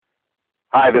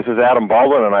Hi, this is Adam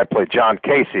Baldwin, and I play John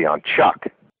Casey on Chuck.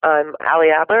 I'm Ali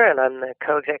Adler, and I'm the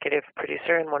co-executive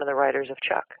producer and one of the writers of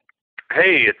Chuck.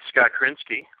 Hey, it's Scott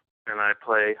Krinsky, and I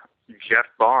play Jeff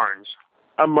Barnes.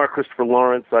 I'm Mark Christopher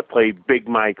Lawrence. I play Big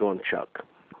Mike on Chuck.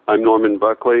 I'm Norman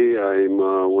Buckley. I'm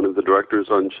one of the directors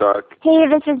on Chuck. Hey,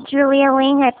 this is Julia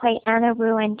Wing. I play Anna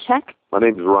Rue on Chuck. My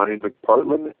name is Ryan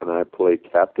McPartland, and I play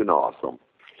Captain Awesome.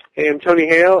 Hey, I'm Tony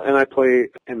Hale, and I play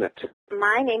Emmett.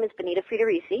 My name is Benita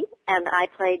Friederici, and I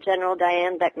play General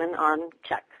Diane Beckman on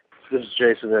Chuck. This is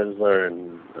Jason Ensler,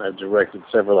 and I've directed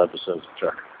several episodes of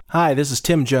Chuck. Hi, this is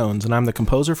Tim Jones, and I'm the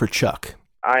composer for Chuck.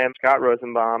 I am Scott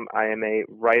Rosenbaum. I am a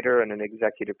writer and an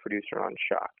executive producer on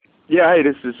Chuck. Yeah, hey,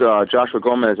 this is Joshua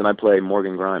Gomez, and I play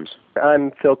Morgan Grimes.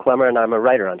 I'm Phil Klemmer, and I'm a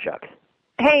writer on Chuck.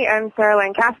 Hey, I'm Sarah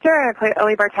Lancaster, and I play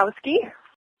Ellie Bartowski.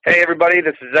 Hey, everybody,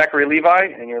 this is Zachary Levi,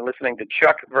 and you're listening to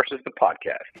Chuck versus the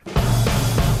Podcast.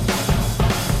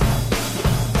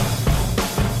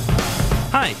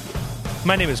 Hi,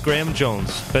 my name is Graham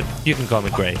Jones, but you can call me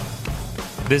Gray.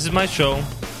 This is my show.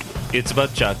 It's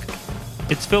about Chuck.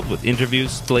 It's filled with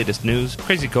interviews, the latest news,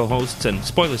 crazy co-hosts, and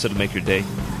spoilers that'll make your day.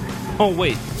 Oh,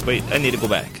 wait, I need to go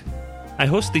back. I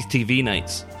host these TV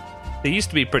nights. They used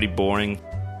to be pretty boring,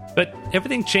 but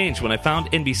everything changed when I found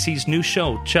NBC's new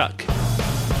show, Chuck.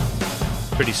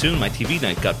 Pretty soon, my TV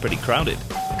night got pretty crowded.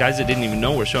 Guys I didn't even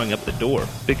know were showing up the door.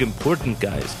 Big, important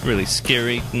guys. Really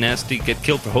scary, nasty, get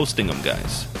killed for hosting them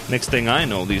guys. Next thing I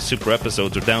know, these super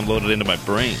episodes are downloaded into my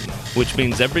brain, which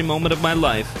means every moment of my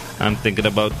life, I'm thinking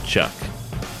about Chuck.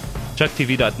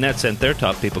 ChuckTV.net sent their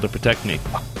top people to protect me.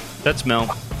 That's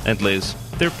Mel and Liz.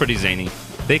 They're pretty zany.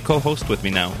 They co-host with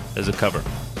me now as a cover.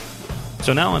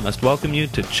 So now I must welcome you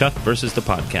to Chuck versus the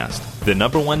Podcast, the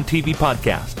 #1 TV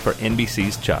podcast for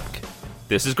NBC's Chuck.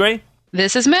 This is Gray.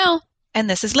 This is Mel. And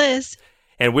this is Liz.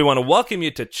 And we want to welcome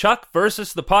you to Chuck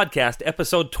versus the Podcast,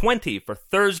 episode 20 for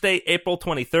Thursday, April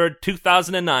 23rd,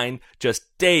 2009,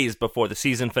 just days before the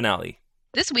season finale.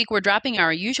 This week we're dropping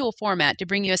our usual format to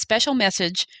bring you a special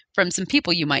message from some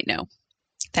people you might know.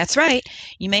 That's right.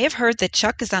 You may have heard that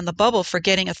Chuck is on the bubble for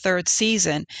getting a third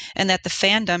season, and that the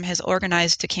fandom has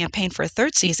organized a campaign for a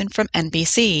third season from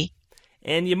NBC.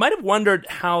 And you might have wondered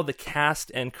how the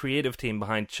cast and creative team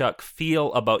behind Chuck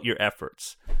feel about your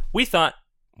efforts. We thought,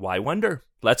 why wonder?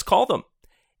 Let's call them.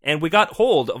 And we got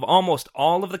hold of almost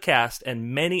all of the cast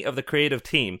and many of the creative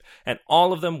team, and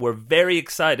all of them were very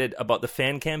excited about the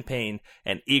fan campaign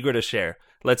and eager to share.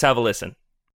 Let's have a listen.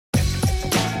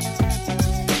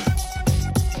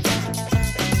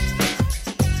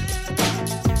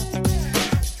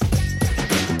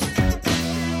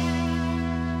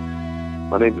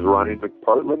 My name is Ryan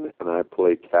McPartland, and I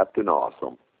play Captain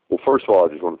Awesome. Well, first of all, I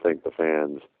just want to thank the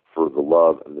fans for the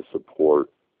love and the support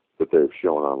that they've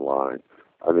shown online.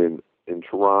 I mean, in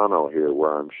Toronto here,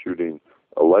 where I'm shooting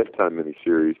a Lifetime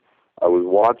miniseries, I was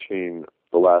watching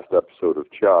the last episode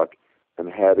of Chuck and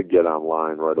had to get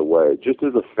online right away. Just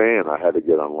as a fan, I had to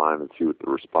get online and see what the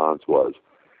response was.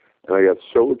 And I got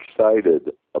so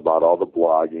excited about all the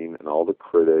blogging and all the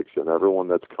critics and everyone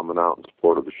that's coming out in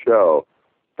support of the show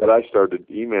that I started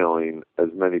emailing as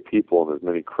many people and as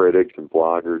many critics and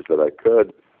bloggers that I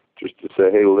could just to say,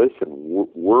 hey, listen,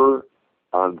 we're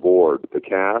on board. The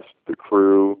cast, the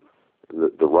crew,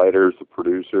 the writers, the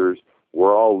producers,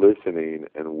 we're all listening,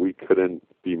 and we couldn't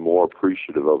be more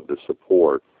appreciative of the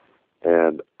support.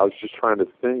 And I was just trying to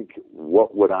think,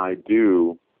 what would I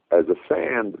do as a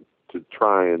fan to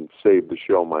try and save the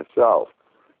show myself,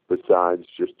 besides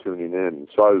just tuning in?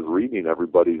 So I was reading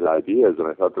everybody's ideas, and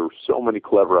I thought there were so many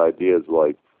clever ideas,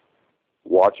 like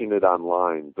watching it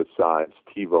online besides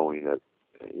TiVoing it,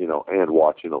 and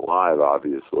watching it live,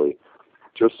 obviously,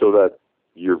 just so that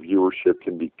your viewership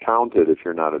can be counted if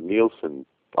you're not a Nielsen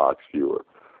box viewer.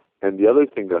 And the other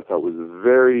thing that I thought was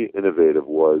very innovative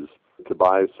was to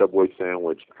buy a Subway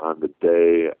sandwich on the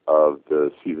day of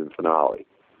the season finale,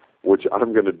 which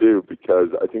I'm going to do because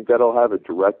I think that'll have a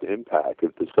direct impact.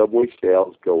 If the Subway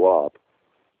sales go up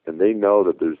and they know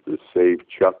that there's this Save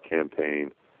Chuck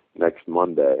campaign next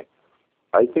Monday,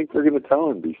 I think they're going to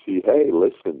tell NBC, hey,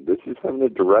 listen, this is having a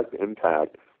direct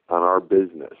impact on our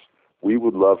business. We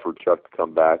would love for Chuck to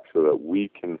come back so that we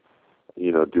can,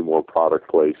 do more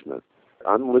product placement.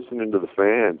 I'm listening to the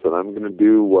fans, and I'm going to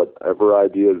do whatever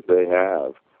ideas they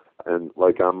have. And,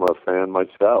 I'm a fan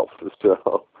myself,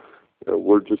 so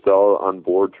we're just all on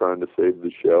board trying to save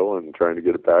the show and trying to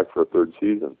get it back for a third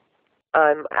season.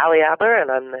 I'm Ali Adler, and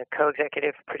I'm the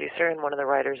co-executive producer and one of the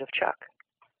writers of Chuck.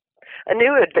 A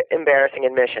new embarrassing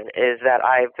admission is that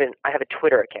I have a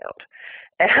Twitter account.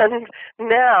 And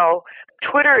now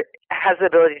Twitter has the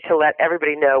ability to let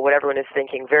everybody know what everyone is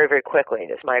thinking very, very quickly,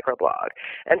 this microblog.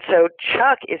 And so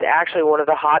Chuck is actually one of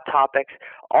the hot topics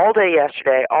all day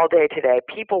yesterday, all day today.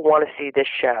 People want to see this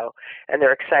show, and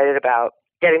they're excited about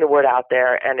getting the word out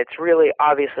there, and it's really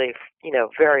obviously,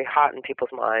 very hot in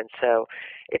people's minds. So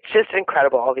it's just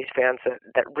incredible, all these fans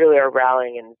that really are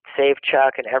rallying and save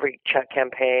Chuck and every Chuck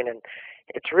campaign, and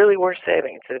it's really worth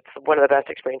saving. It's one of the best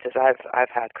experiences I've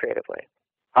had creatively.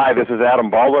 Hi, this is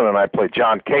Adam Baldwin, and I play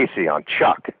John Casey on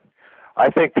Chuck. I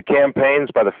think the campaigns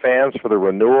by the fans for the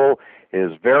renewal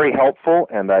is very helpful,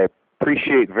 and I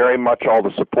appreciate very much all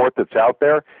the support that's out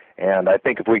there. And I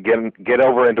think if we get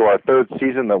over into our third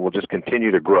season, then we'll just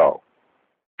continue to grow.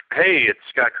 Hey, it's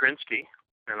Scott Krinsky,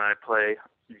 and I play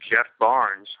Jeff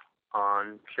Barnes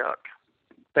on Chuck.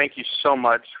 Thank you so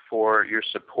much for your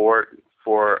support,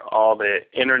 for all the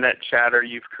internet chatter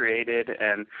you've created,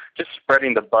 and just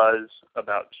spreading the buzz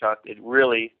about Chuck. It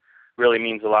really, really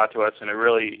means a lot to us, and it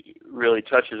really, really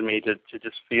touches me to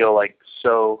just feel like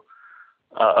so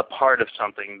a part of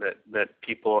something that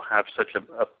people have such a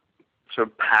sort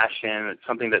of passion. It's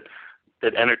something that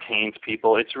entertains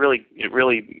people. It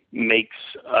really makes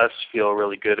us feel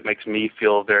really good. It makes me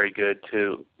feel very good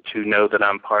to know that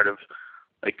I'm part of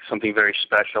like something very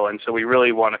special. And so we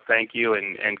really want to thank you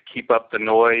and keep up the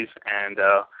noise. And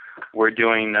we're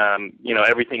doing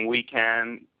everything we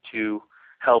can to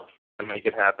help make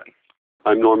it happen.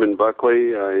 I'm Norman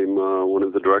Buckley. I'm one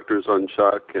of the directors on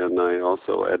Chuck, and I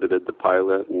also edited the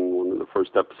pilot and one of the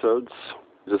first episodes.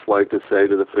 I'd just like to say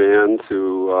to the fans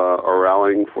who are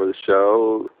rallying for the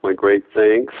show, my great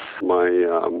thanks,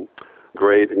 my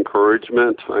great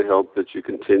encouragement. I hope that you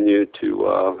continue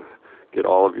to get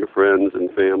all of your friends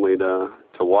and family to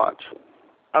watch.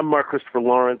 I'm Mark Christopher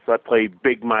Lawrence. I play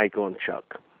Big Mike on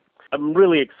Chuck. I'm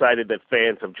really excited that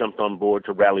fans have jumped on board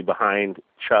to rally behind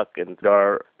Chuck and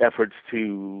our efforts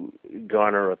to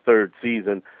garner a third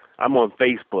season. I'm on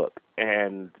Facebook,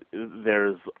 and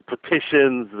there's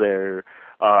petitions, there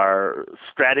are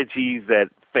strategies that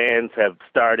fans have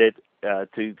started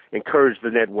to encourage the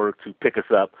network to pick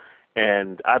us up.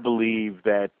 And I believe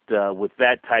that with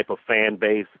that type of fan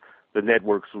base, the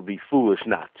networks would be foolish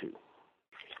not to.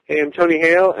 Hey, I'm Tony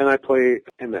Hale, and I play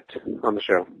Emmett on the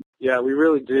show. Yeah, we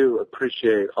really do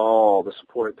appreciate all the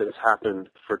support that has happened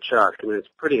for Chuck. I mean, it's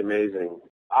pretty amazing.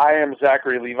 I am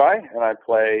Zachary Levi, and I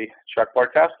play Chuck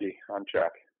Bartowski on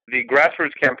Chuck. The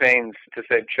grassroots campaigns to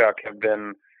save Chuck have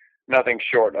been nothing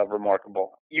short of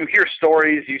remarkable. You hear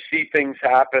stories, you see things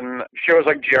happen. Shows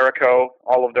like Jericho,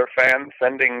 all of their fans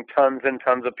sending tons and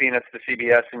tons of peanuts to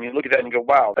CBS, and you look at that and you go,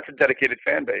 wow, that's a dedicated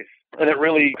fan base. And it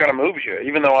really kind of moves you.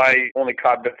 Even though I only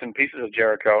caught bits and pieces of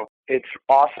Jericho, it's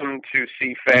awesome to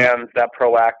see fans that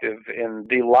proactive in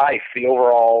the life, the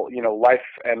overall, life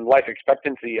and life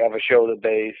expectancy of a show that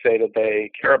they say that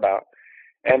they care about.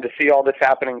 And to see all this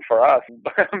happening for us,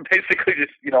 basically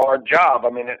just, our job. I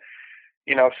mean,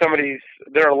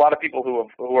 there are a lot of people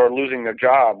who are losing their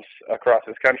jobs across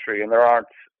this country, and there aren't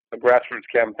grassroots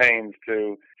campaigns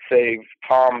to save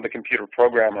Tom, the computer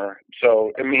programmer.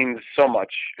 So it means so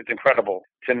much. It's incredible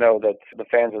to know that the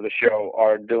fans of the show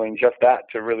are doing just that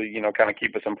to really, kind of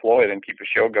keep us employed and keep the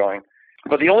show going.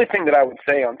 But the only thing that I would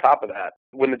say on top of that,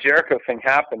 when the Jericho thing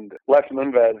happened, Les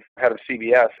Moonves, head of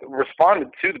CBS, responded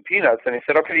to the peanuts, and he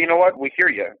said, okay, you know what? We hear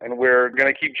you, and we're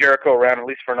going to keep Jericho around at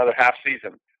least for another half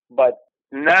season. But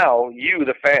now you,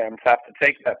 the fans, have to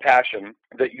take that passion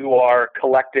that you are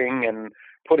collecting and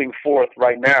putting forth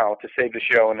right now to save the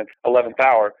show in its 11th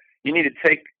hour. You need to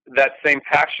take that same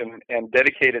passion and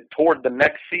dedicate it toward the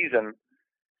next season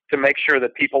to make sure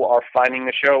that people are finding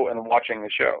the show and watching the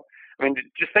show. I mean,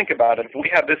 just think about it. If we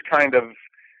have this kind of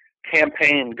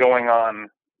campaign going on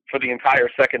for the entire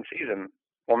second season,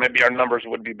 well, maybe our numbers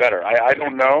would be better. I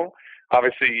don't know.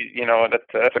 Obviously,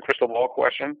 that's a crystal ball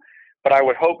question. But I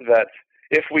would hope that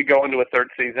if we go into a third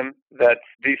season, that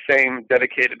these same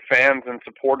dedicated fans and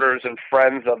supporters and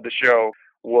friends of the show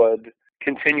would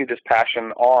continue this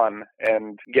passion on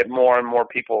and get more and more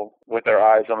people with their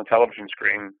eyes on the television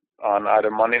screen on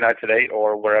either Monday nights at 8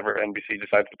 or wherever NBC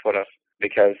decides to put us,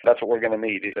 because that's what we're going to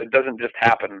need. It doesn't just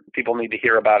happen. People need to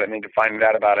hear about it, need to find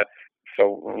out about it.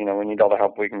 So, we need all the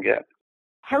help we can get.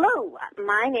 Hello,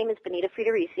 my name is Benita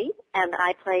Friederici, and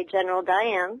I play General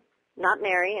Diane, not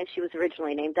Mary, as she was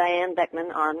originally named, Diane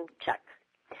Beckman on Chuck.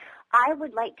 I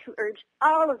would like to urge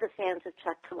all of the fans of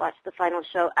Chuck to watch the final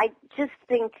show. I just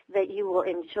think that you will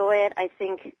enjoy it. I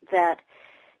think that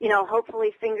hopefully,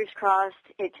 fingers crossed,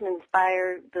 it can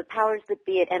inspire the powers that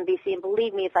be at NBC. And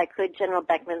believe me, if I could, General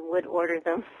Beckman would order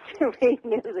them to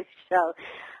renew the show.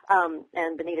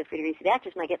 And Benita Federici, the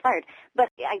actress, might get fired. But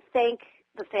I thank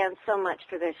the fans so much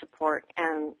for their support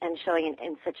and showing it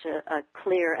in such a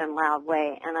clear and loud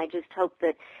way. And I just hope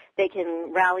that they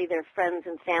can rally their friends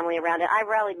and family around it. I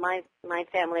rallied my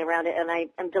family around it, and I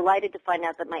am delighted to find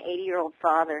out that my 80-year-old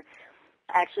father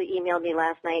actually emailed me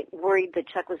last night, worried that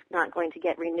Chuck was not going to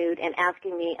get renewed, and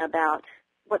asking me about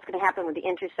what's going to happen with the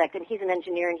intersect. And he's an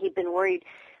engineer, and he'd been worried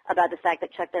about the fact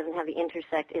that Chuck doesn't have the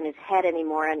intersect in his head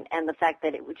anymore, and the fact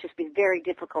that it would just be very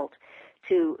difficult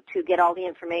to get all the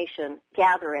information,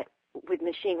 gather it with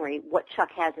machinery, what Chuck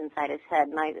has inside his head.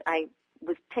 And I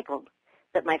was tickled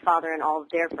that my father and all of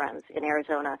their friends in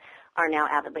Arizona are now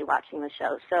avidly watching the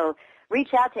show. So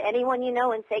reach out to anyone you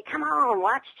know and say, come on,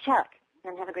 watch Chuck,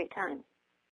 and have a great time.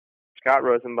 Scott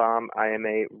Rosenbaum. I am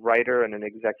a writer and an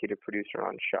executive producer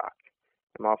on Chuck.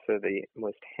 I'm also the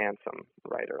most handsome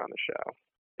writer on the show.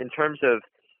 In terms of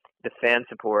the fan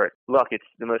support, look, it's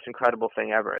the most incredible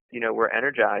thing ever. We're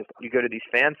energized. You go to these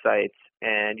fan sites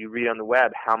and you read on the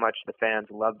web how much the fans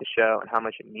love the show and how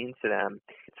much it means to them.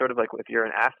 It's sort of like if you're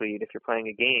an athlete, if you're playing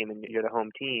a game and you're the home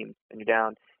team and you're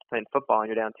down playing football and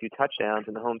you're down 2 touchdowns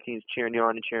and the home team's cheering you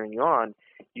on,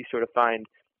 you sort of find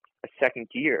a second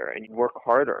gear and you work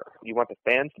harder. You want the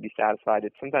fans to be satisfied.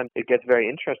 Sometimes it gets very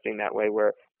interesting that way,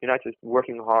 where you're not just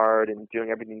working hard and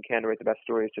doing everything you can to write the best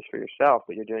stories just for yourself,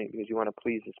 but you're doing it because you want to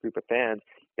please this group of fans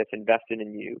that's invested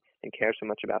in you and cares so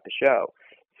much about the show.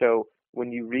 So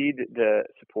when you read the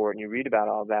support and you read about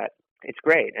all that, it's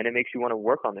great, and it makes you want to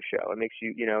work on the show. It makes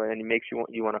you, and it makes you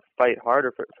want to fight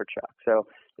harder for Chuck. So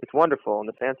it's wonderful, and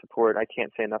the fan support, I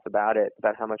can't say enough about it,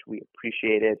 about how much we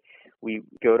appreciate it. We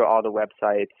go to all the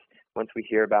websites. Once we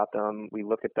hear about them, we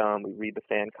look at them, we read the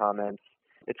fan comments.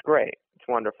 It's great. It's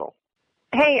wonderful.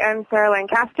 Hey, I'm Sarah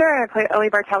Lancaster, and I play Ellie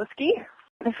Bartowski.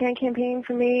 The fan campaign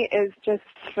for me is just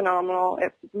phenomenal.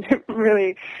 It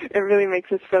really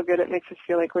makes us feel good. It makes us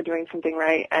feel like we're doing something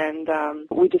right, and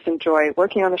we just enjoy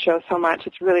working on the show so much.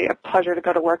 It's really a pleasure to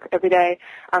go to work every day.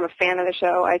 I'm a fan of the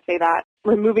show. I say that.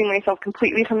 Removing myself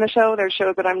completely from the show, there's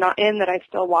shows that I'm not in that I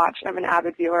still watch. I'm an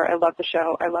avid viewer. I love the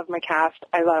show. I love my cast.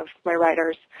 I love my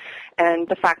writers. And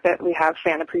the fact that we have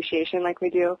fan appreciation like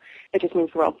we do, it just means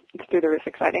the world. It's through the roof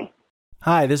exciting.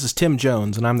 Hi, this is Tim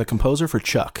Jones, and I'm the composer for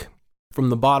Chuck. From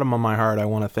the bottom of my heart, I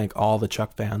want to thank all the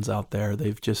Chuck fans out there.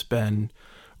 They've just been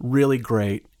really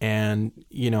great. And,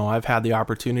 I've had the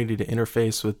opportunity to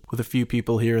interface with a few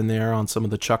people here and there on some of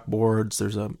the Chuck boards.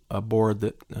 There's a board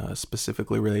that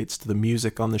specifically relates to the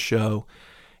music on the show.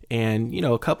 And,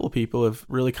 a couple of people have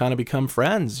really kind of become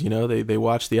friends. They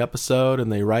watch the episode and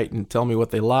they write and tell me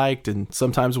what they liked and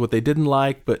sometimes what they didn't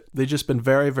like, but they've just been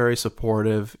very, very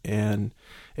supportive. And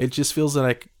it just feels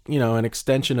like, an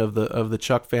extension of the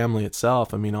Chuck family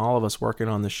itself. I mean, all of us working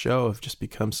on the show have just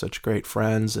become such great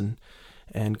friends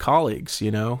and colleagues,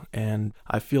 and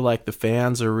I feel like the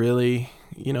fans are really,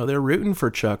 they're rooting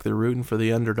for Chuck. They're rooting for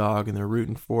the underdog, and they're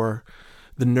rooting for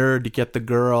the nerd to get the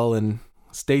girl. And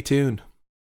stay tuned.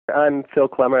 I'm Phil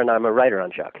Klemmer, and I'm a writer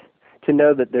on Chuck. To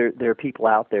know that there are people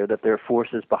out there, that there are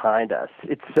forces behind us,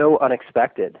 it's so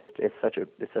unexpected. It's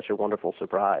such a wonderful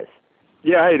surprise.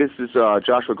 Yeah, hey, this is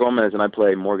Joshua Gomez, and I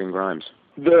play Morgan Grimes.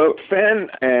 The fan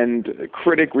and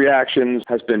critic reactions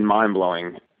has been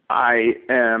mind-blowing. I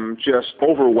am just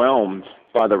overwhelmed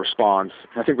by the response.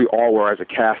 I think we all were as a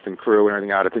cast and crew and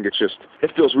everything out. I think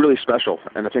it feels really special,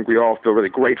 and I think we all feel really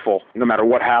grateful, no matter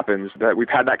what happens, that we've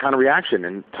had that kind of reaction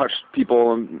and touched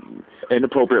people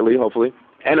inappropriately, hopefully,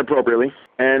 and appropriately,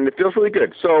 and it feels really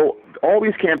good. So all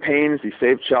these campaigns, these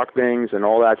Save Chuck things and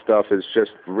all that stuff is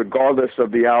just, regardless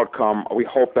of the outcome, we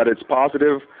hope that it's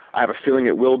positive. I have a feeling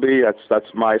it will be. That's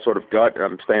my sort of gut.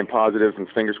 I'm staying positive and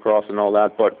fingers crossed and all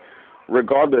that, but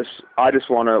regardless, I just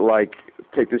want to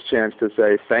take this chance to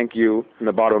say thank you from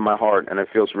the bottom of my heart, and it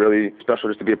feels really special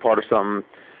just to be a part of something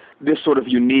this sort of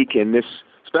unique and this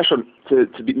special, to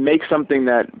make something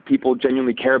that people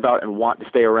genuinely care about and want to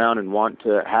stay around and want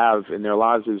to have in their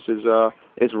lives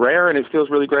is rare, and it feels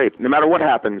really great. No matter what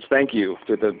happens, thank you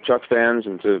to the Chuck fans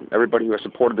and to everybody who has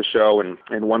supported the show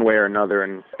in one way or another,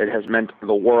 and it has meant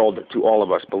the world to all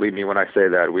of us. Believe me when I say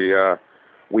that.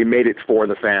 We made it for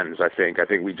the fans, I think. I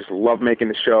think we just love making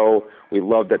the show. We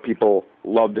love that people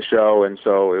loved the show, and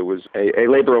so it was a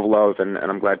labor of love, and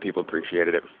I'm glad people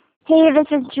appreciated it. Hey, this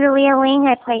is Julia Ling.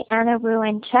 I play Anna Wu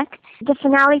in Chuck. The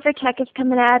finale for Chuck is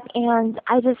coming up, and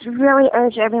I just really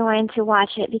urge everyone to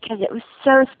watch it because it was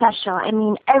so special. I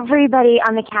mean, everybody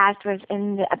on the cast was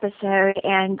in the episode,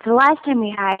 and the last time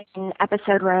we had an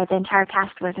episode where the entire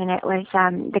cast was in it was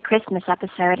the Christmas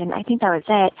episode, and I think that was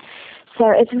it. So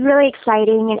it's really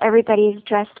exciting, and everybody's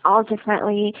dressed all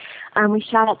differently. We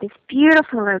shot at this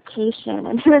beautiful location,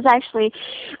 and it was actually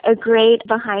a great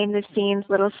behind-the-scenes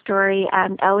little story.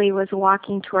 Ellie was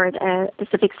walking toward a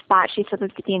specific spot she's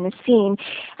supposed to be in the scene,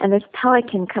 and this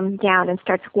pelican comes down and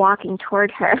starts walking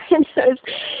toward her. And it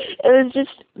was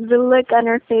just, the look on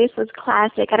her face was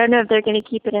classic. I don't know if they're going to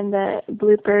keep it in the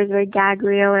bloopers or gag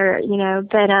reel or,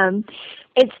 but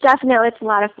it's a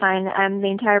lot of fun. The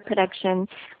entire production,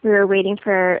 we were waiting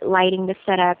for lighting to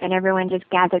set up, and everyone just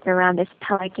gathered around this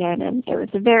pelican, and it was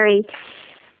a very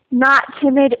not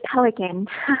timid pelican.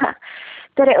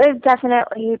 But it was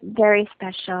definitely very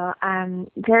special,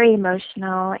 very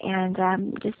emotional,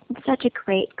 and just such a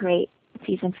great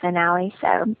season finale.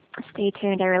 So stay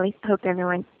tuned. I really hope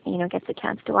everyone, gets a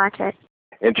chance to watch it.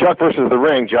 In Chuck versus the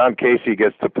Ring, John Casey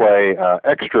gets to play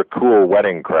extra cool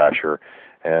wedding crasher,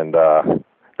 and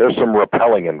there's some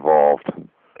rappelling involved.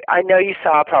 I know you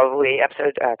saw probably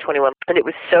episode 21, and it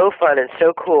was so fun and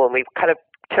so cool, and we kind of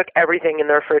took everything in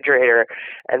the refrigerator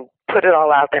and put it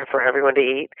all out there for everyone to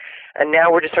eat, and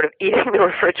now we're just sort of eating the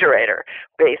refrigerator,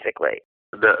 basically.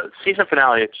 The season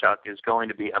finale of Chuck is going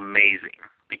to be amazing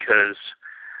because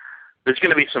there's going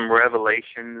to be some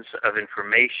revelations of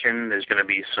information, there's going to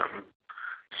be some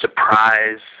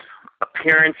surprise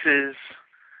appearances,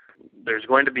 there's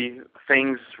going to be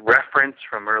things referenced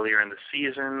from earlier in the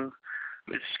season.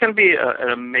 It's going to be an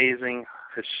amazing,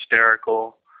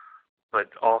 hysterical, but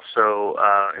also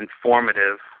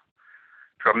informative,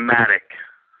 dramatic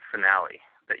finale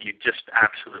that you just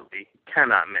absolutely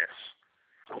cannot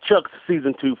miss. Chuck's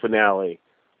season 2 finale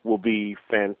will be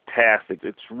fantastic.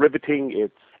 It's riveting,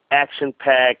 it's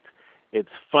action-packed, it's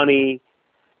funny,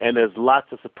 and there's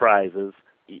lots of surprises.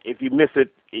 If you miss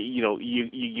it, you're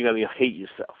going to hate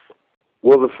yourself.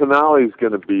 Well, the finale is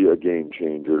going to be a game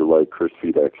changer, like Chris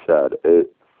Fedak said.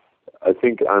 I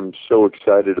think I'm so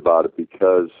excited about it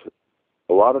because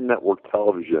a lot of network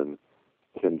television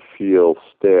can feel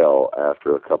stale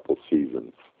after a couple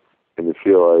seasons. And you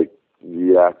feel like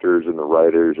the actors and the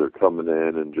writers are coming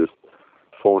in and just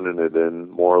phoning it in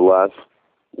more or less,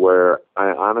 where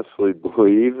I honestly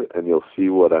believe, and you'll see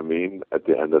what I mean at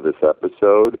the end of this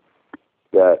episode,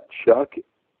 that Chuck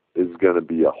is going to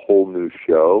be a whole new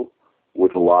show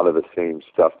with a lot of the same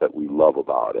stuff that we love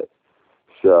about it.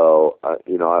 So,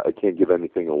 I can't give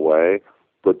anything away,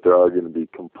 but there are going to be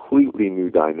completely new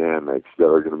dynamics that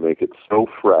are going to make it so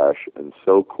fresh and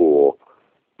so cool,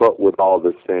 but with all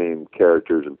the same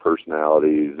characters and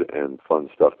personalities and fun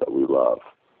stuff that we love.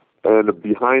 And a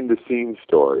behind-the-scenes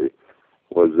story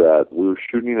was that we were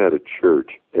shooting at a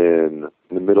church in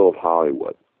the middle of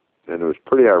Hollywood, and it was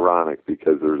pretty ironic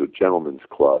because there was a gentleman's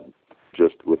club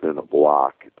just within a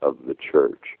block of the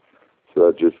church.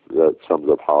 So that sums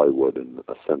up Hollywood in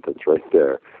a sentence right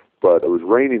there. But it was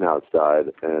raining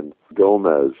outside, and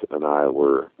Gomez and I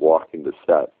were walking to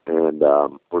set, and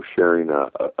we're sharing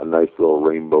a nice little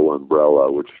rainbow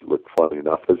umbrella, which looked funny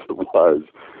enough as it was.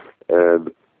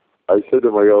 And I said to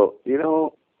him, I go,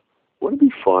 wouldn't it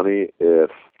be funny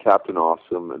if Captain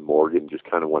Awesome and Morgan just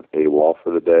kind of went AWOL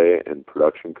for the day and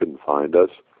production couldn't find us,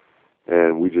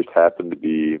 and we just happened to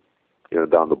be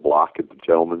down the block at the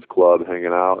Gentleman's Club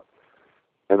hanging out,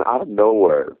 and out of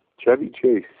nowhere, Chevy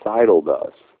Chase sidled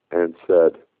us and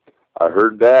said, "I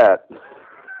heard that."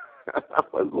 I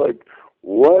was like,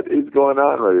 what is going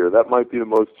on right here? That might be the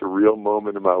most surreal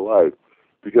moment in my life,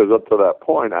 because up to that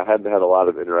point, I hadn't had a lot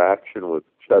of interaction with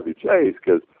Chevy Chase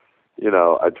because,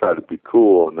 I tried to be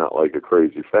cool and not like a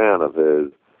crazy fan of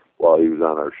his while he was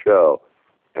on our show.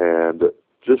 And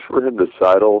just for him to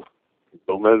sidle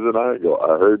Gomez and I go,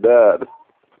 "I heard that."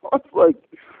 I was like,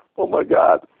 oh my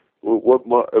God.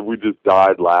 We just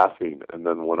died laughing and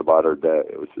then went about our day.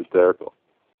 It was hysterical.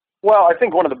 Well, I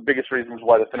think one of the biggest reasons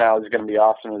why the finale is going to be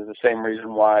awesome is the same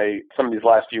reason why some of these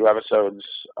last few episodes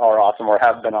are awesome or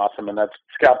have been awesome, and that's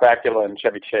Scott Bakula and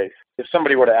Chevy Chase. If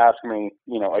somebody were to ask me,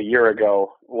 a year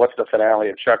ago, what's the finale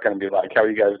of Chuck going to be like? How are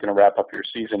you guys going to wrap up your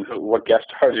season? What guest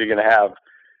stars are you going to have?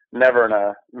 Never in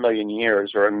a million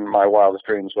years or in my wildest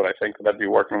dreams would I think that I'd be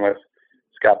working with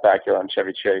Scott Bakula and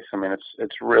Chevy Chase. I mean,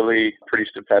 it's really pretty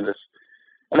stupendous.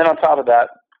 And then on top of that,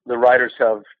 the writers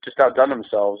have just outdone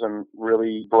themselves and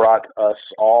really brought us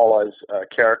all as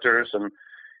characters and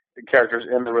characters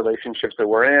in the relationships that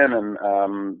we're in and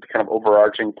kind of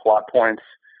overarching plot points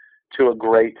to a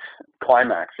great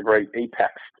climax, a great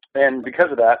apex. And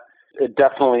because of that, it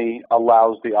definitely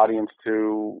allows the audience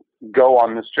to go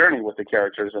on this journey with the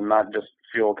characters and not just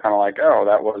feel kind of like, oh,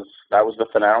 that was the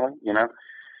finale, you know?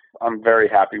 I'm very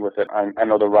happy with it. I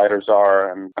know the writers are,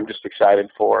 and I'm just excited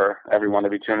for everyone to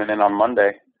be tuning in on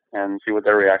Monday and see what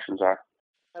their reactions are.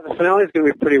 The finale is going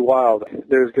to be pretty wild.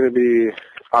 There's going to be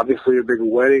obviously a big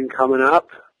wedding coming up,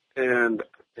 and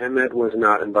Emmett was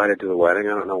not invited to the wedding.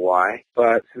 I don't know why.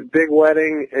 But it's a big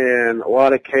wedding, and a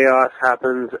lot of chaos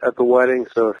happens at the wedding.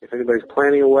 So if anybody's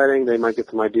planning a wedding, they might get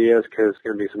some ideas because there's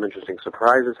going to be some interesting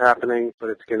surprises happening. But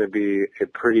it's going to be a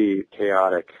pretty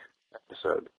chaotic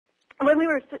episode. When we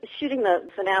were shooting the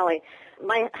finale,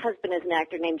 my husband is an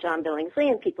actor named John Billingsley,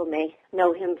 and people may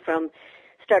know him from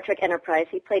Star Trek Enterprise.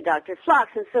 He played Dr.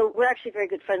 Phlox, and so we're actually very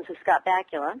good friends with Scott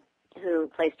Bakula, who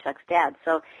plays Chuck's dad.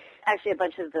 So actually a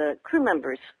bunch of the crew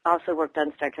members also worked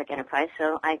on Star Trek Enterprise,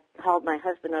 so I called my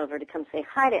husband over to come say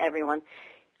hi to everyone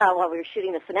while we were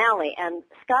shooting the finale. And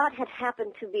Scott had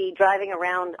happened to be driving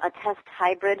around a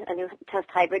new test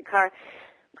hybrid car,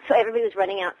 so everybody was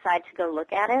running outside to go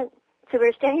look at it. So we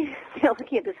were standing there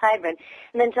looking at this hybrid,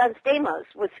 and then John Stamos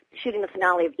was shooting the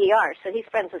finale of ER, so he's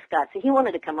friends with Scott, so he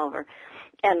wanted to come over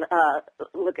and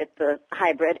look at the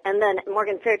hybrid. And then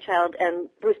Morgan Fairchild and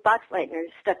Bruce Boxleitner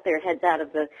stuck their heads out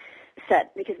of the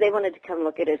set because they wanted to come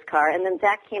look at his car. And then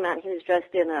Zach came out, and he was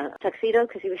dressed in a tuxedo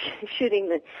because he was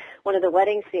shooting one of the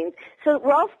wedding scenes. So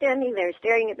we're all standing there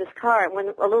staring at this car when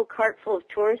a little cart full of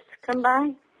tourists come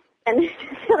by. And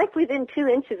they're like within 2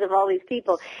 inches of all these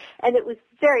people. And it was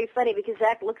very funny because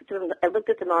Zach looked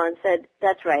at them all and said,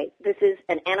 "That's right, this is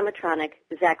an animatronic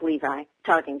Zach Levi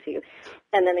talking to you."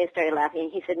 And then they started laughing.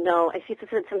 And he said, "No," he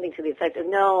said something to the effect of,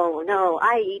 no,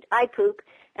 I eat, I poop."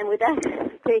 And with that,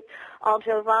 they all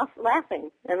drove off laughing.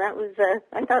 And that was,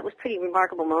 I thought it was a pretty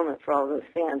remarkable moment for all those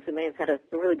fans who may have had a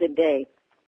really good day.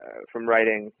 From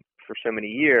writing for so many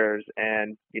years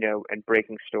and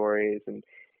breaking stories, and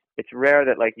it's rare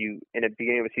that in the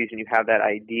beginning of a season you have that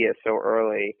idea so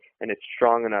early and it's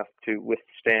strong enough to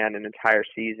withstand an entire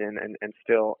season and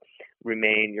still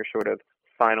remain your sort of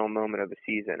final moment of the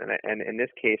season. And in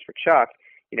this case for Chuck,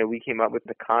 we came up with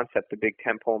the concept, the big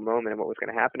tentpole moment and what was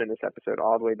going to happen in this episode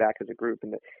all the way back as a group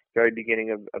in the very beginning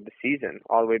of the season,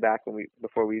 all the way back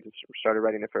before we started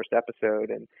writing the first episode,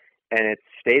 and it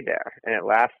stayed there and it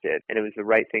lasted, and it was the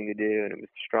right thing to do, and it was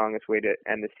the strongest way to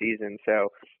end the season.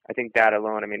 So I think that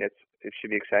alone, it should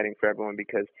be exciting for everyone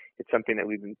because it's something that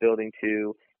we've been building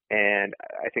to, and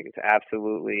I think it's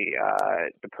absolutely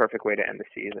the perfect way to end the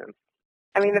season.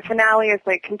 The finale is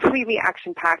completely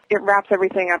action-packed. It wraps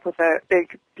everything up with a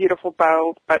big, beautiful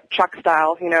bow, but Chuck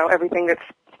style. Everything that's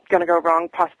going to go wrong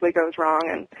possibly goes wrong,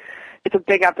 and it's a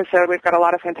big episode. We've got a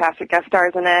lot of fantastic guest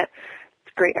stars in it.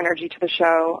 It's great energy to the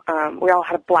show. We all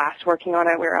had a blast working on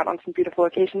it. We were out on some beautiful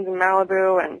locations in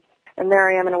Malibu, and there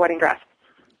I am in a wedding dress.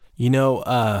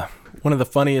 One of the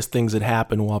funniest things that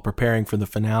happened while preparing for the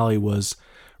finale was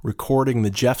recording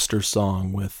the Jeffster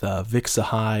song with Vic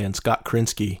Sahai and Scott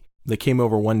Krinsky. They came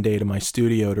over one day to my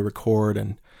studio to record,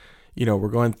 and, we're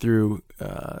going through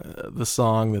the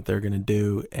song that they're going to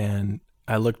do, and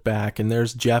I looked back, and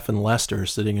there's Jeff and Lester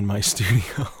sitting in my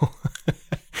studio.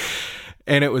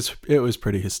 And it was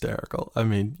pretty hysterical.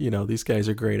 These guys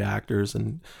are great actors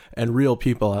and real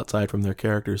people outside from their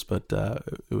characters, but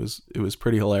it was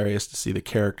pretty hilarious to see the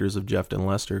characters of Jeff and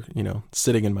Lester,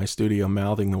 sitting in my studio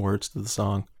mouthing the words to the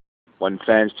song. When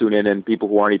fans tune in, and people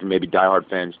who aren't even maybe diehard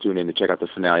fans tune in to check out the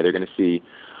finale, they're going to see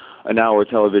an hour of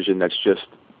television that's just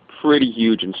pretty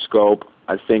huge in scope.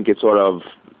 I think it sort of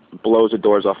blows the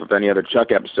doors off of any other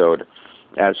Chuck episode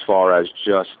as far as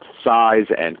just size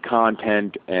and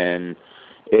content, and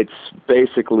it's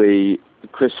basically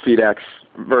Chris Fedek's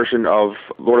version of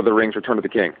Lord of the Rings: Return of the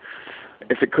King.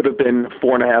 If it could have been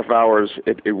 4.5 hours,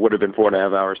 it would have been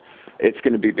 4.5 hours. It's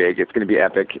going to be big. It's going to be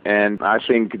epic. And I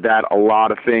think that a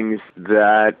lot of things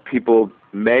that people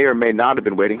may or may not have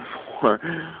been waiting for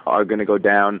are going to go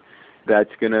down. That's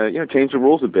going to, change the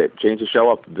rules a bit, change the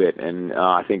show up a bit. And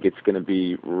I think it's going to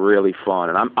be really fun.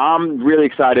 And I'm really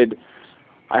excited.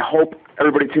 I hope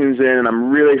everybody tunes in, and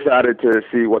I'm really excited to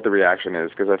see what the reaction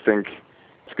is, because I think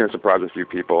it's going to surprise a few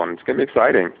people, and it's going to be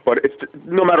exciting. But it's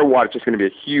no matter what, it's just going to be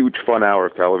a huge, fun hour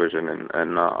of television,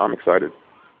 and I'm excited.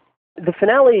 The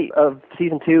finale of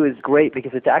Season 2 is great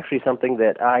because it's actually something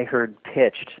that I heard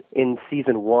pitched in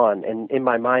Season 1, and in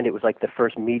my mind it was like the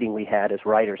first meeting we had as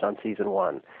writers on Season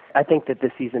 1. I think that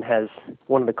this season has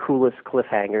one of the coolest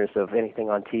cliffhangers of anything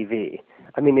on TV.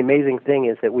 The amazing thing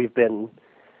is that we've been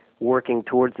working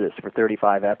towards this for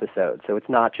 35 episodes, so it's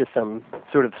not just some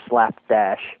sort of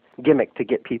slapdash gimmick to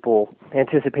get people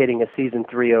anticipating a Season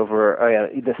 3 over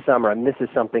this summer. This is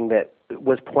something that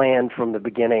was planned from the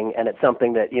beginning, and it's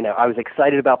something that, I was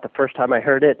excited about the first time I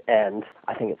heard it, and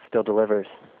I think it still delivers.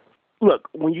 Look,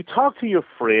 when you talk to your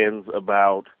friends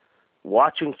about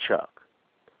watching Chuck,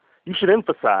 you should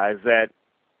emphasize that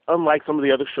unlike some of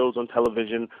the other shows on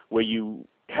television where you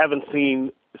haven't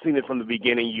seen it from the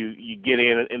beginning, you get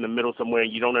in the middle somewhere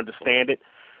and you don't understand it,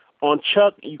 on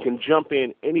Chuck you can jump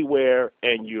in anywhere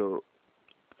and you're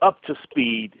up to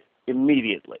speed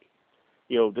immediately.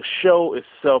 The show is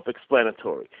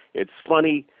self-explanatory. It's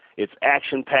funny, it's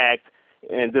action-packed,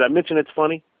 and did I mention it's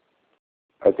funny?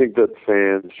 I think that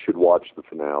fans should watch the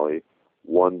finale,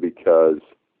 one, because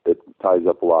it ties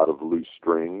up a lot of loose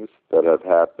strings that have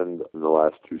happened in the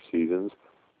last 2 seasons.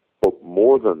 But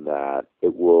more than that,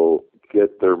 it will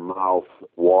get their mouth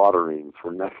watering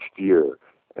for next year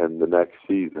and the next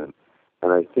season.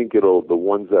 And I think the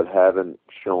ones that haven't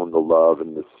shown the love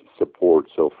and the support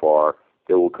so far,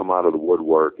 they will come out of the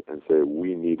woodwork and say,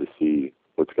 we need to see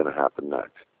what's going to happen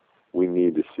next. We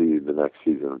need to see the next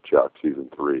season of Chuck, season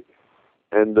 3.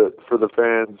 And for the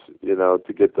fans,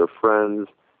 to get their friends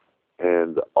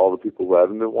and all the people who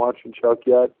haven't been watching Chuck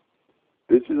yet,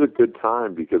 this is a good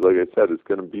time because, like I said, it's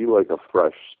going to be like a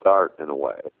fresh start in a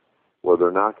way, where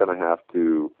they're not going to have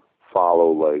to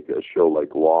follow like a show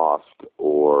like Lost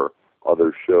or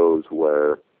other shows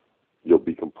where you'll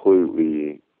be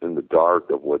completely in the dark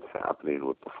of what's happening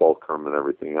with the fulcrum and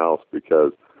everything else,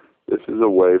 because this is a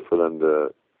way for them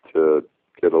to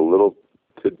get a little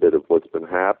tidbit of what's been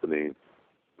happening,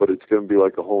 but it's going to be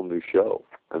like a whole new show,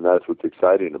 and that's what's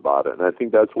exciting about it. And I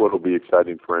think that's what will be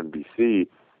exciting for NBC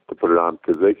to put it on,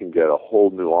 because they can get a whole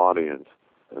new audience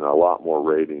and a lot more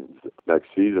ratings next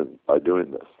season by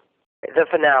doing this. The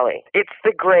finale. It's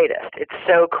the greatest. It's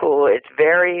so cool. It's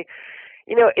very,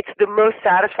 it's the most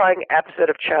satisfying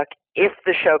episode of Chuck if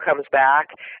the show comes back,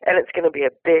 and it's going to be a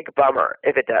big bummer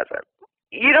if it doesn't.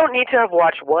 You don't need to have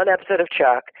watched one episode of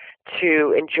Chuck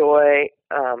to enjoy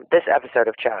this episode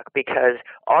of Chuck, because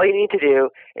all you need to do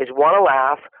is want to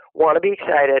laugh, want to be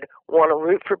excited, want to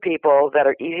root for people that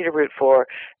are easy to root for,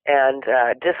 and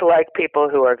dislike people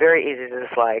who are very easy to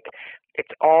dislike.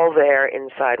 It's all there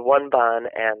inside one bun,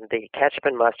 and the ketchup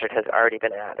and mustard has already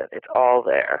been added. It's all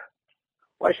there.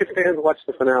 Why should fans watch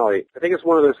the finale? I think it's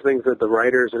one of those things that the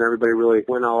writers and everybody really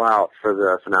went all out for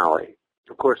the finale.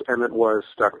 Of course, Emmett was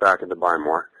stuck back into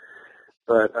Bymore.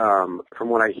 But from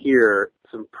what I hear,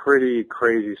 some pretty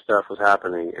crazy stuff was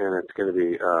happening, and it's going to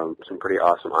be some pretty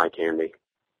awesome eye candy.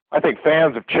 I think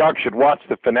fans of Chuck should watch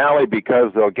the finale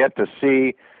because they'll get to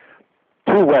see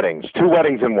two weddings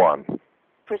in one.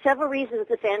 For several reasons,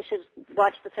 the fans should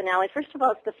watch the finale. First of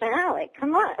all, it's the finale.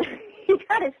 Come on. You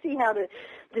got to see how the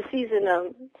season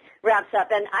wraps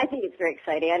up. And I think it's very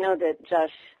exciting. I know that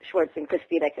Josh Schwartz and Chris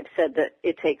Fedak have said that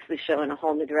it takes the show in a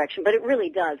whole new direction, but it really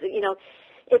does.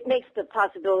 It makes the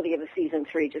possibility of a season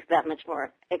 3 just that much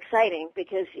more exciting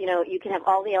because, you can have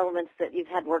all the elements that you've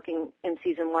had working in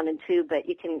season 1 and 2, but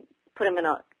you can put them in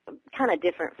a kind of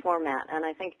different format. And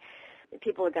I think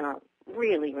people are going to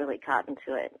really, really cotton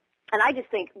to it. And I just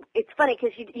think it's funny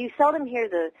because you seldom hear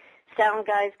the sound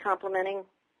guys complimenting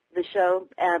the show,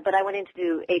 but I went in to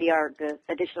do ADR, the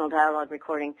additional dialogue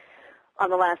recording, on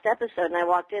the last episode, and I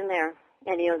walked in there,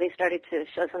 and, they started to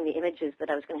show some of the images that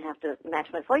I was going to have to match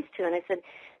my voice to, and I said,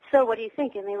 so what do you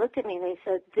think? And they looked at me, and they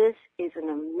said, this is an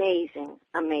amazing,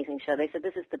 amazing show. They said,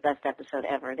 this is the best episode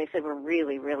ever. They said, we're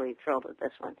really, really thrilled with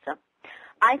this one. So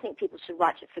I think people should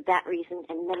watch it for that reason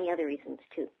and many other reasons,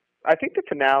 too. I think the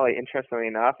finale, interestingly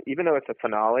enough, even though it's a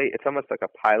finale, it's almost like a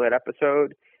pilot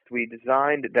episode. We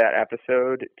designed that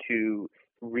episode to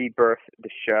rebirth the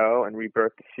show and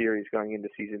rebirth the series going into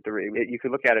season 3. You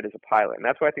could look at it as a pilot, and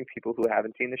that's why I think people who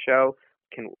haven't seen the show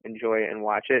can enjoy it and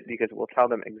watch it, because it will tell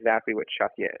them exactly what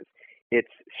Chuck is.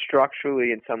 It's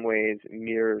structurally, in some ways,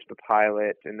 mirrors the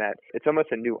pilot in that it's almost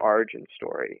a new origin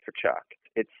story for Chuck.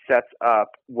 It sets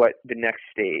up what the next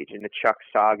stage in the Chuck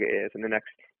saga is, and the next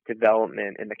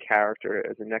development in the character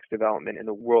as the next development in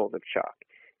the world of Chuck.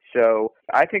 So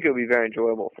I think it would be very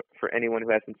enjoyable for anyone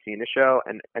who hasn't seen the show,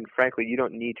 and frankly, you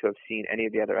don't need to have seen any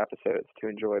of the other episodes to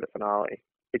enjoy the finale.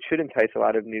 It should entice a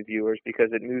lot of new viewers because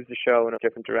it moves the show in a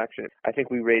different direction. I think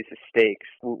we raise the stakes.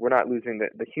 We're not losing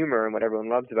the humor and what everyone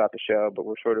loves about the show, but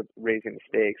we're sort of raising the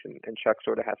stakes, and Chuck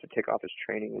sort of has to take off his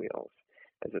training wheels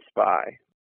as a spy.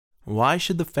 Why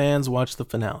should the fans watch the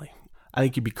finale? I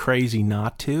think you'd be crazy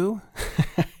not to.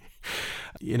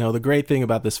 The great thing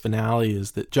about this finale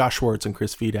is that Josh Schwartz and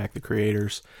Chris Fedak, the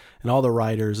creators, and all the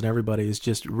writers and everybody is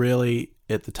just really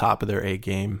at the top of their A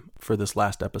game for this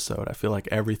last episode. I feel like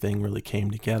everything really came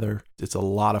together. It's a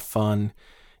lot of fun,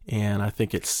 and I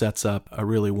think it sets up a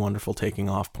really wonderful taking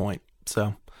off point.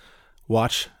 So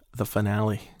watch the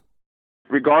finale.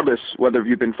 Regardless whether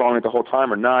you've been following it the whole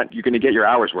time or not, you're going to get your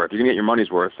hour's worth. You're going to get your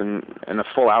money's worth and a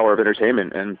full hour of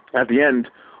entertainment. And at the end,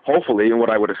 hopefully, and what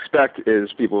I would expect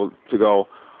is people to go,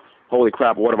 holy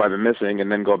crap, what have I been missing?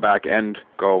 And then go back and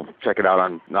go check it out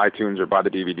on iTunes or buy the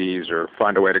DVDs or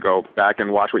find a way to go back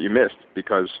and watch what you missed,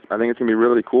 because I think it's going to be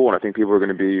really cool, and I think people are going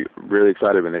to be really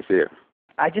excited when they see it.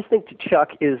 I just think Chuck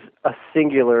is a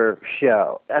singular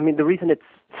show. I mean, the reason it's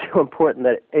so important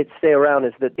that it stay around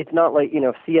is that it's not like,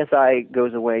 if CSI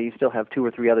goes away, you still have 2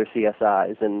 or 3 other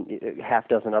CSIs and half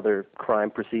dozen other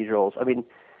crime procedurals. I mean,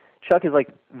 Chuck is like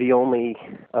the only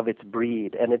of its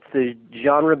breed, and it's the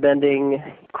genre-bending,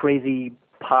 crazy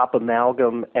pop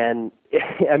amalgam, and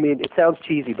I mean, it sounds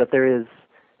cheesy, but there is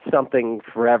something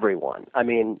for everyone. I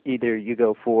mean, either you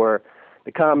go for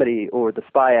the comedy or the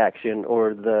spy action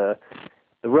or the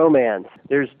romance.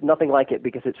 There's nothing like it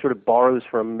because it sort of borrows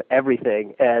from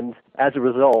everything, and as a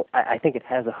result, I think it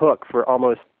has a hook for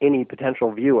almost any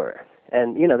potential viewer.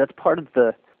 And, that's part of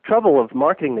the trouble of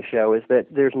marketing the show, is that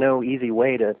there's no easy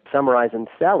way to summarize and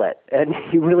sell it, and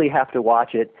you really have to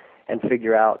watch it and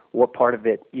figure out what part of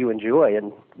it you enjoy.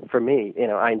 And for me,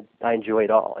 I enjoy it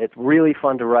all. It's really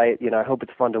fun to write. I hope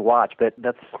it's fun to watch, but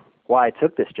that's why I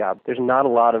took this job. There's not a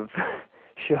lot of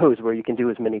shows where you can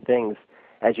do as many things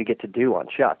as you get to do on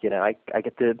Chuck. I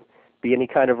get to be any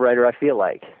kind of writer I feel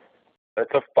like.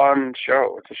 It's a fun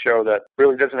show. It's a show that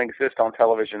really doesn't exist on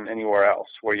television anywhere else,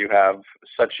 where you have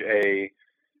such a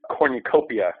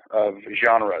cornucopia of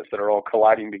genres that are all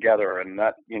colliding together, and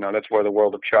that's where the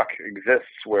world of Chuck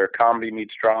exists, where comedy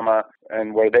meets drama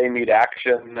and where they meet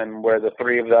action and where the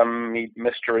 3 of them meet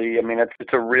mystery. I mean, it's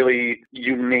a really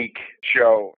unique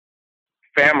show.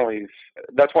 Families,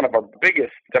 that's one of our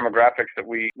biggest demographics that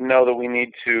we know that we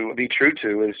need to be true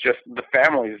to, is just the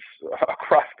families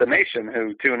across the nation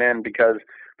who tune in because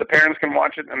the parents can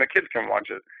watch it and the kids can watch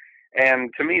it.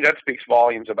 And to me, that speaks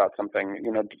volumes about something.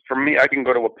 For me, I can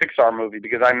go to a Pixar movie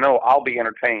because I know I'll be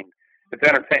entertained.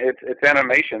 It's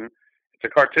animation. It's a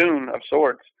cartoon of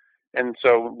sorts. And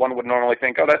so one would normally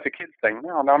think, oh, that's a kid's thing.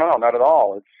 No, not at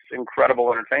all. It's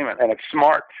incredible entertainment, and it's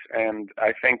smart. And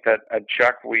I think that at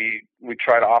Chuck, we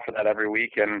try to offer that every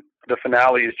week. And the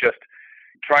finale is just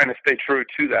trying to stay true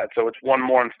to that. So it's one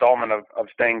more installment of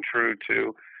staying true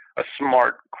to a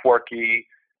smart, quirky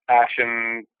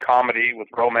action comedy with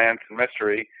romance and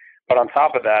mystery. But on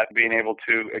top of that, being able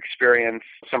to experience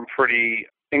some pretty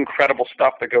incredible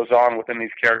stuff that goes on within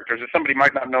these characters that somebody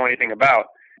might not know anything about.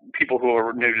 People who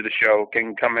are new to the show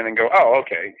can come in and go, oh,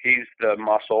 okay, he's the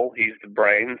muscle, he's the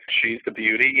brains, she's the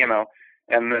beauty,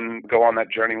 and then go on that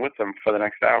journey with them for the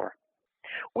next hour.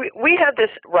 We had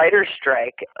this writer's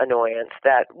strike annoyance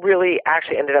that really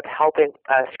actually ended up helping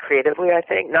us creatively, I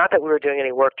think. Not that we were doing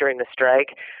any work during the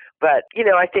strike, but,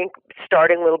 I think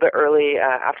starting a little bit early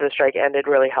after the strike ended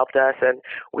really helped us, and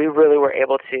we really were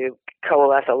able to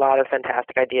coalesce a lot of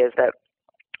fantastic ideas that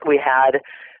we had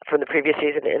from the previous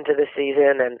season into this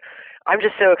season. And I'm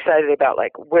just so excited about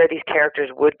where these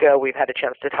characters would go. We've had a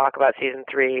chance to talk about season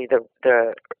 3,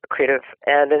 the creative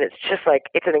end, and it's just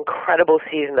it's an incredible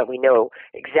season that we know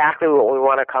exactly what we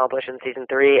want to accomplish in season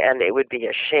 3, and it would be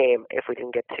a shame if we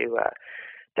didn't get to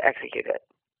execute it.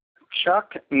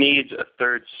 Chuck needs a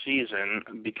 3rd season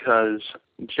because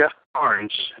Jeff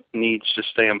Barnes needs to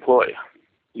stay employed.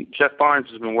 Jeff Barnes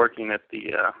has been working at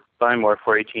the Bymore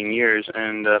for 18 years,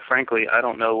 and frankly, I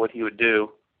don't know what he would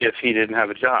do if he didn't have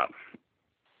a job,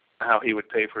 how he would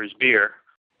pay for his beer.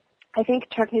 I think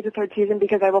Chuck needs a 3rd season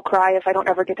because I will cry if I don't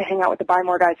ever get to hang out with the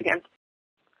Bymore guys again.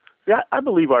 Yeah, I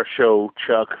believe our show,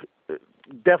 Chuck,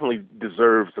 definitely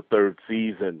deserves a 3rd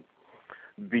season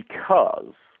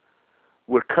because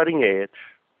we're cutting edge,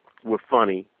 we're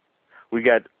funny, we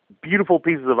got beautiful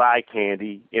pieces of eye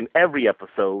candy in every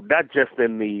episode, not just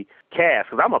in the cast,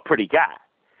 because I'm a pretty guy,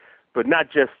 but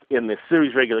not just in the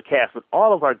series regular cast, but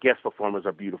all of our guest performers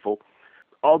are beautiful.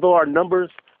 Although our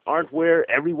numbers aren't where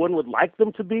everyone would like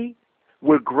them to be,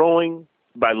 we're growing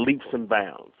by leaps and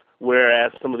bounds,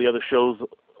 whereas some of the other shows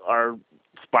are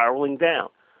spiraling down.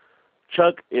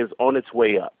 Chuck is on its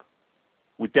way up.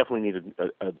 We definitely need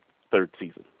a 3rd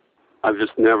season. I've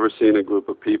just never seen a group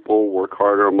of people work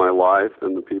harder in my life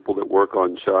than the people that work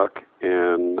on Chuck,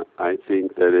 and I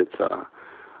think that it's a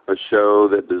show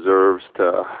that deserves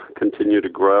to continue to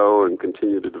grow and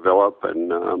continue to develop,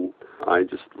 and I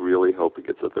just really hope it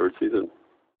gets a 3rd season.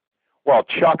 Well,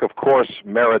 Chuck, of course,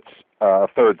 merits a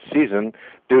 3rd season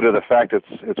due to the fact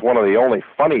it's one of the only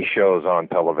funny shows on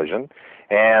television,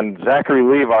 and Zachary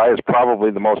Levi is probably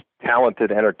the most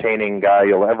talented, entertaining guy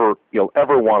you'll ever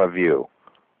want to view.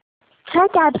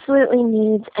 Chuck absolutely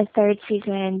needs a 3rd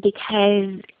season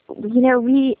because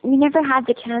we never had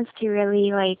the chance to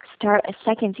really start a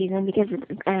second season because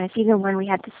season 1 we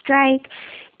had the strike,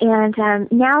 and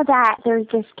now that there's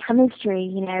this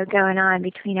chemistry, going on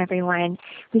between everyone,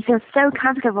 we feel so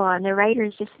comfortable, and the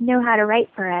writers just know how to write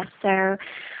for us. So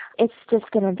it's just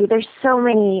going to be, there's so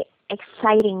many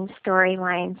exciting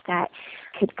storylines that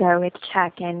could go with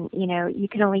Chuck, and you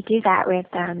can only do that with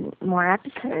more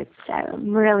episodes. So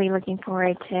I'm really looking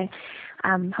forward to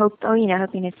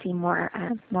hoping to see more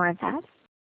of that.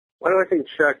 Why do I think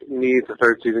Chuck needs a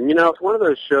third season? It's one of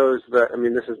those shows that,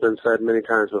 this has been said many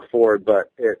times before,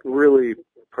 but it really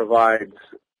provides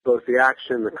both the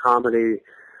action, the comedy.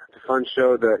 It's a fun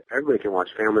show that everybody can watch,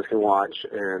 families can watch,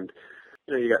 and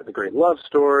you got the great love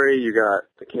story, you got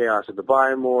the chaos of the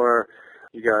Buy More,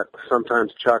 you got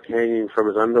sometimes Chuck hanging from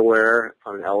his underwear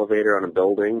on an elevator on a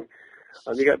building.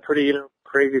 You got pretty,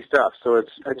 crazy stuff. So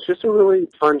it's just a really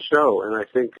fun show, and I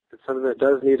think it's something that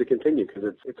does need to continue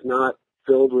because it's not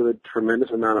filled with a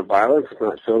tremendous amount of violence. It's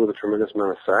not filled with a tremendous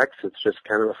amount of sex. It's just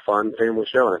kind of a fun family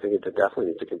show, and I think it definitely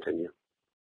needs to continue.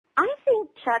 I think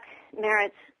Chuck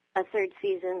merits a third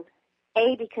season,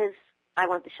 A, because I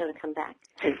want the show to come back.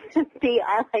 B,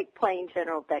 I like playing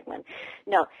General Beckman.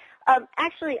 No.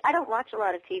 Actually, I don't watch a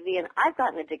lot of TV, and I've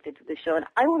gotten addicted to the show, and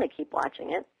I want to keep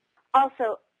watching it.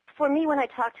 Also, for me, when I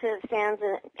talk to fans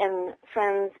and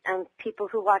friends and people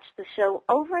who watch the show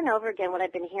over and over again, what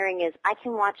I've been hearing is I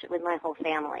can watch it with my whole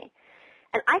family.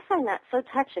 And I find that so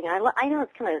touching. I know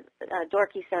it's kind of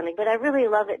dorky sounding, but I really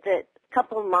love it that a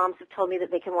couple of moms have told me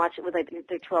that they can watch it with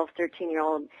their 12,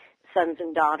 13-year-old sons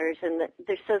and daughters, and that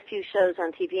there's so few shows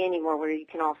on TV anymore where you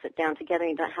can all sit down together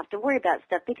and you don't have to worry about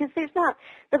stuff because there's not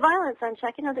the violence on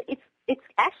Chuck. It's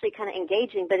actually kind of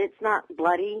engaging, but it's not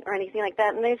bloody or anything like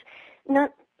that. And there's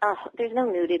no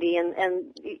nudity,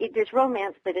 and there's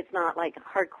romance, but it's not like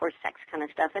hardcore sex kind of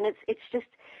stuff. And it's just,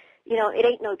 it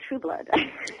ain't no True Blood.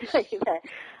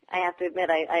 I have to admit,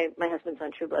 my husband's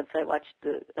on True Blood, so I watched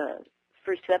the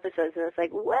first 2 episodes, and it's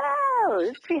like, wow,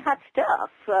 this is pretty hot stuff.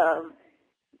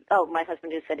 My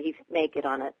husband just said he's naked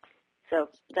on it. So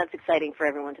that's exciting for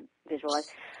everyone to visualize.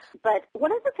 But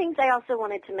one of the things I also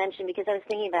wanted to mention, because I was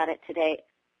thinking about it today,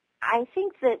 I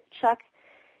think that Chuck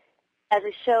as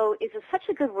a show is such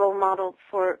a good role model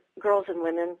for girls and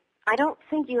women. I don't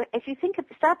think if you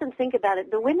stop and think about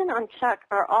it, the women on Chuck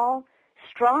are all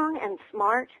strong and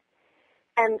smart.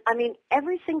 And,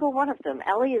 every single one of them.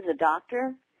 Ellie is a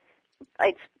doctor.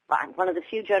 It's one of the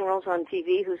few generals on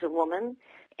TV who's a woman.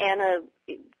 Anna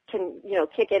can,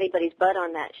 kick anybody's butt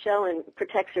on that show and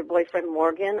protects her boyfriend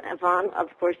Morgan. Yvonne, of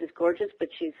course, is gorgeous, but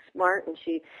she's smart and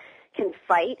she can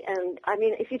fight. And,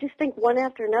 if you just think one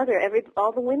after another,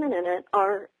 all the women in it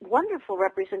are wonderful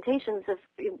representations of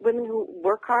women who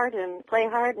work hard and play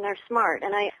hard and are smart.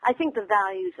 And I think the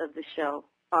values of the show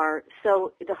are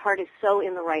the heart is so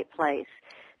in the right place.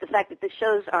 The fact that the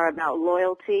shows are about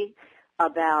loyalty,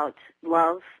 about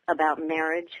love, about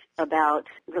marriage, about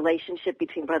relationship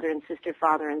between brother and sister,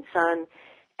 father and son,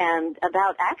 and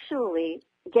about actually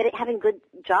having good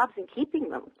jobs and keeping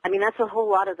them. That's a whole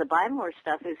lot of the Buy More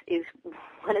stuff is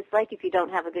what it's like if you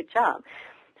don't have a good job.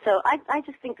 So I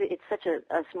just think that it's such a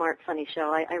smart, funny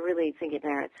show. I really think it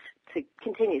merits to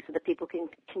continue so that people can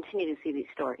continue to see these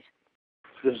stories.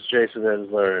 This is Jason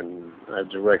Ensler, and I've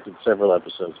directed several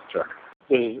episodes of Chuck.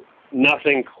 There's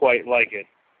nothing quite like it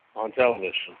on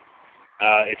television.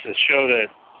 It's a show that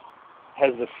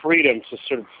has the freedom to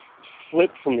sort of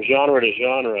flip from genre to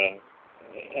genre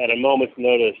at a moment's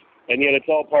notice, and yet it's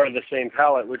all part of the same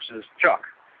palette, which is Chuck.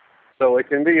 So it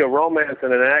can be a romance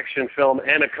and an action film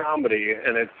and a comedy,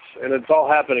 and it's all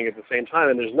happening at the same time,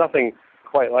 and there's nothing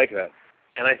quite like that.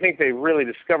 And I think they really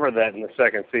discovered that in the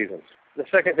second season. The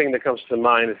second thing that comes to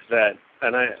mind is that,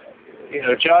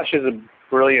 Josh is a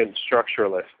brilliant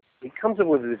structuralist. He comes up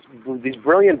with these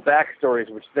brilliant backstories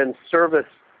which then service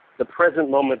the present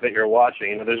moment that you're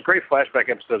watching. There's great flashback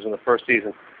episodes in the first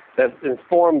season that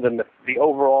inform the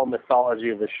overall mythology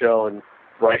of the show and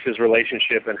Bryce's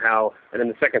relationship, and in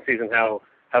the second season how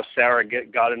Sarah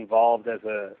got involved as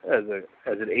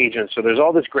an agent. So there's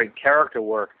all this great character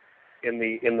work in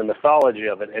the mythology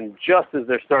of it. And just as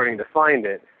they're starting to find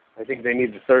it, I think they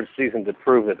need the third season to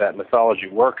prove that mythology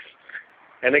works.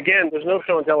 And again, there's no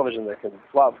show on television that can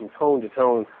flop from tone to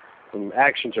tone, from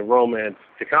action to romance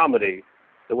to comedy,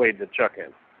 the way that Chuck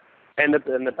can. And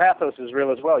the pathos is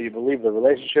real as well. You believe the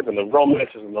relationship and the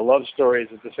romances and the love stories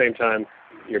at the same time.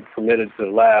 You're permitted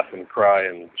to laugh and cry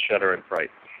and shudder and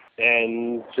fright.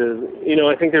 And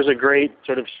I think there's a great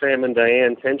sort of Sam and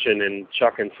Diane tension in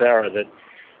Chuck and Sarah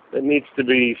that needs to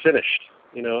be finished.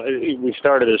 We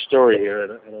started a story here,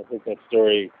 and I think that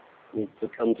story needs to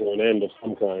come to an end of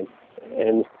some kind.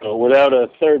 And so without a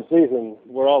third season,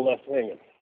 we're all left hanging.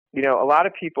 You know, a lot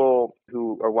of people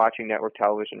who are watching network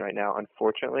television right now,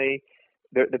 unfortunately,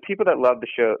 the people that love the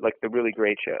show, like the really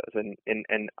great shows, and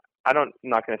I'm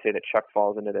not going to say that Chuck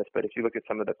falls into this, but if you look at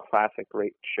some of the classic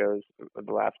great shows of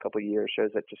the last couple of years,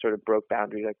 shows that just sort of broke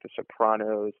boundaries, like The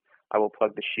Sopranos, I will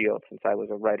plug The Shield since I was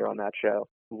a writer on that show,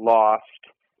 Lost,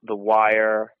 The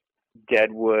Wire,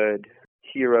 Deadwood,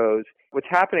 Heroes. What's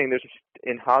happening there's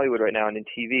in Hollywood right now and in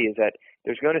TV is that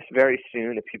there's going to very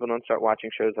soon, if people don't start watching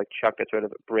shows like Chuck that sort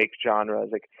of break genres,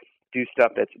 like do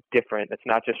stuff that's different, that's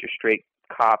not just your straight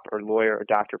cop or lawyer or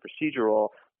doctor procedural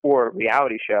or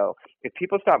reality show. If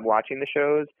people stop watching the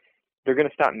shows, they're going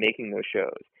to stop making those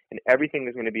shows. And everything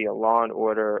is going to be a Law and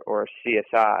Order or a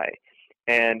CSI.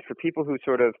 And for people who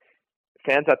sort of,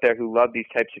 fans out there who love these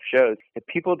types of shows, if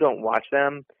people don't watch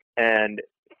them and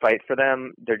fight for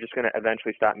them, they're just going to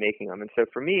eventually stop making them. And so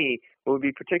for me, what would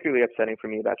be particularly upsetting for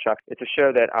me about Chuck, it's a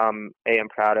show that A, I'm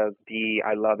proud of, B,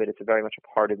 I love it, it's very much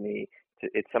a part of me,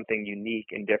 it's something unique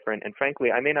and different. And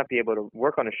frankly, I may not be able to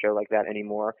work on a show like that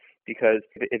anymore, because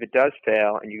if it does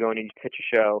fail and you go in and you pitch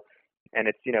a show and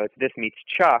it's, you know, it's this meets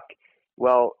Chuck,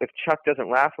 well, if Chuck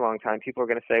doesn't last a long time, people are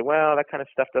going to say, well, that kind of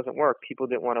stuff doesn't work. People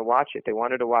didn't want to watch it. They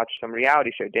wanted to watch some reality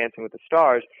show, Dancing with the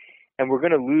Stars. And we're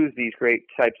going to lose these great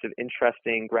types of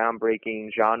interesting, groundbreaking,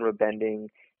 genre-bending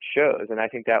shows. And I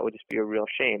think that would just be a real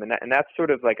shame. And that's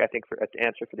sort of like, I think, for an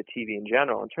answer for the TV in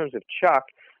general. In terms of Chuck,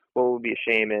 what would be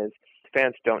a shame is,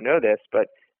 fans don't know this, but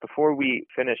before we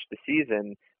finished the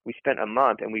season, we spent a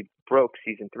month and we broke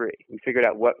season 3. We figured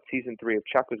out what season 3 of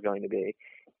Chuck was going to be.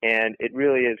 And it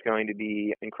really is going to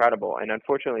be incredible. And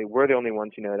unfortunately, we're the only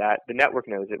ones who know that. The network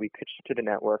knows it. We pitched it to the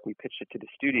network. We pitched it to the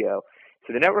studio.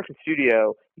 So the network and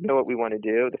studio know what we want to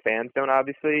do. The fans don't,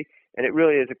 obviously. And it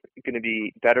really is going to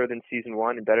be better than season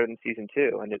 1 and better than season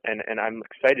 2. And I'm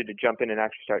excited to jump in and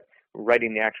actually start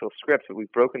writing the actual scripts. But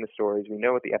we've broken the stories. We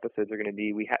know what the episodes are going to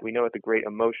be. We know what the great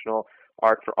emotional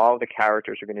arc for all of the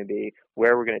characters are going to be,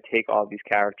 where we're going to take all of these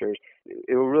characters.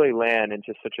 It will really land in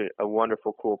just such a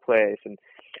wonderful, cool place.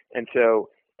 And so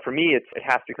for me, it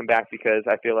has to come back because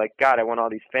I feel like, God, I want all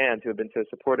these fans who have been so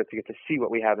supportive to get to see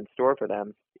what we have in store for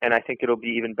them. And I think it'll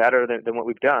be even better than what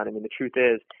we've done. I mean, the truth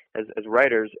is, as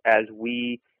writers, as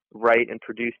we write and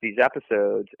produce these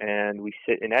episodes and we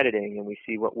sit in editing and we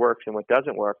see what works and what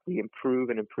doesn't work, we improve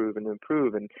and improve and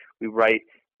improve. And we write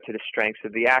to the strengths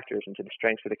of the actors and to the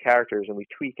strengths of the characters, and we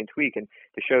tweak and tweak, and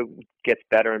the show gets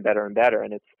better and better and better.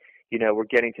 And it's, you know, we're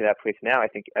getting to that place now, I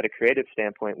think, at a creative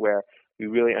standpoint where we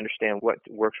really understand what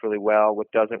works really well,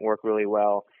 what doesn't work really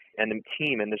well, and the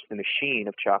team and just the machine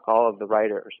of Chuck, all of the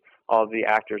writers, all of the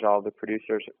actors, all of the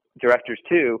producers, directors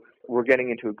too, we're getting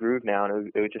into a groove now,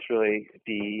 and it would just really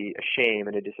be a shame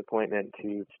and a disappointment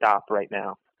to stop right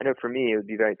now. I know for me it would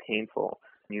be very painful.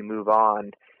 You move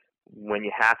on when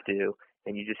you have to,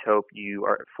 and you just hope you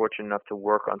are fortunate enough to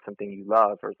work on something you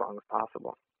love for as long as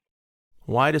possible.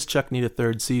 Why does Chuck need a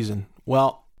third season?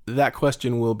 Well, that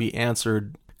question will be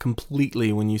answered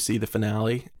completely when you see the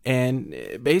finale. And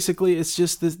basically, it's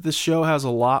just this show has a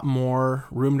lot more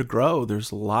room to grow.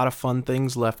 There's a lot of fun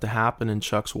things left to happen in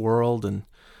Chuck's world and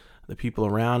the people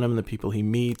around him, the people he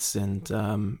meets. And,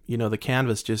 the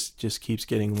canvas just keeps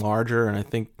getting larger. And I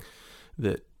think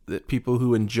that people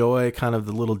who enjoy kind of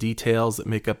the little details that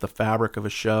make up the fabric of a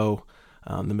show,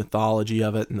 the mythology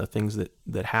of it and the things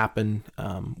that happen,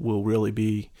 will really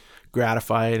be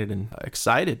gratified and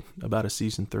excited about a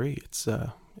season 3.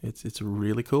 It's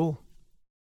really cool.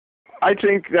 I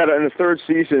think that in the third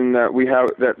season that we have,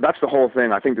 that's the whole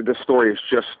thing. I think that this story is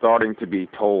just starting to be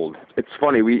told. It's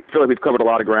funny, we feel like we've covered a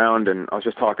lot of ground, and I was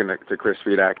just talking to Chris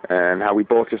Fedak, and how we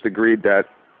both just agreed that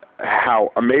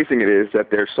how amazing it is that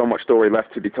there's so much story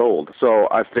left to be told. So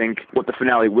I think what the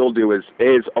finale will do is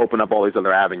open up all these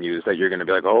other avenues that you're going to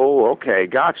be like, oh, okay,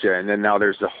 gotcha. And then now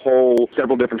there's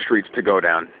several different streets to go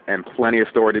down and plenty of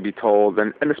story to be told.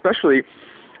 And especially,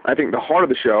 I think the heart of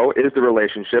the show is the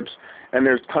relationships, and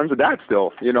there's tons of that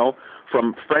still,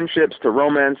 from friendships to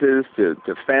romances to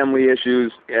family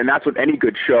issues. And that's what any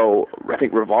good show, I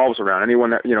think, revolves around.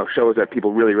 Anyone that, shows that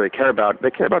people really, really care about,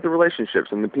 they care about the relationships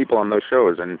and the people on those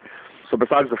shows. And so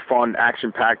besides the fun,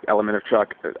 action-packed element of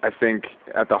Chuck, I think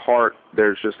at the heart,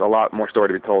 there's just a lot more story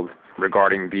to be told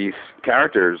regarding these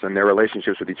characters and their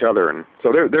relationships with each other. And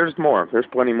so there's more. There's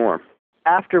plenty more.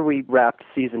 After we wrapped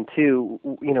season 2,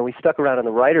 we stuck around in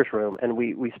the writer's room, and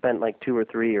we spent like 2 or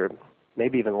 3 or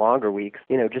maybe even longer weeks,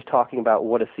 just talking about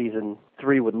what a season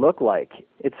 3 would look like.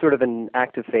 It's sort of an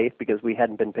act of faith because we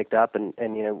hadn't been picked up and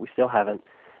we still haven't.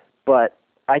 But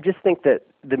I just think that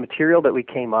the material that we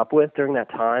came up with during that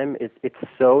time, it's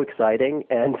so exciting.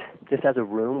 And just as a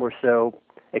room, we're so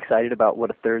excited about what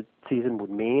a third season would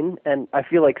mean. And I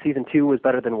feel like season 2 was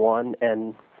better than 1,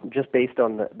 and just based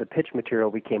on the pitch material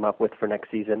we came up with for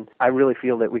next season, I really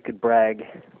feel that we could brag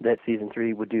that season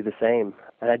 3 would do the same.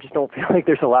 And I just don't feel like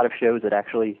there's a lot of shows that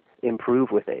actually improve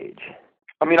with age.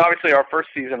 I mean, obviously our first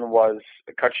season was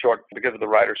cut short because of the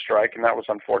writer's strike, and that was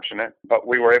unfortunate. But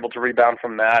we were able to rebound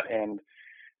from that and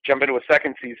jump into a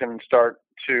second season and start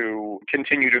to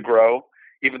continue to grow,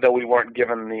 even though we weren't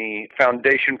given the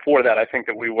foundation for that I think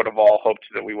that we would have all hoped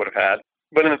that we would have had.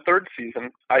 But in the third season,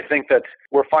 I think that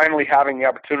we're finally having the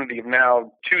opportunity of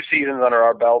now 2 seasons under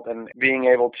our belt and being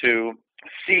able to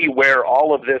see where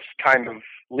all of this kind of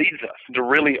leads us, to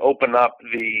really open up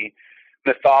the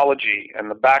mythology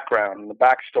and the background and the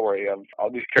backstory of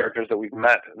all these characters that we've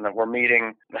met and that we're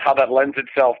meeting, how that lends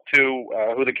itself to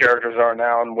who the characters are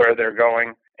now and where they're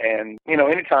going. And, you know,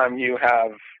 anytime you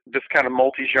have this kind of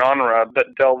multi-genre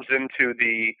that delves into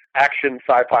the action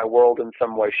sci-fi world in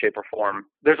some way, shape, or form,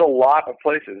 there's a lot of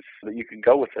places that you could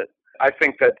go with it. I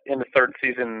think that in the third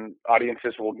season,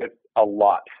 audiences will get a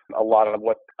lot of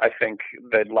what I think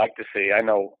they'd like to see. I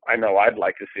know I'd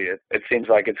like to see it. It seems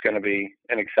like it's going to be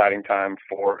an exciting time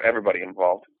for everybody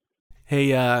involved.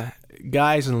 Hey,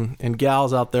 guys and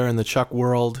gals out there in the Chuck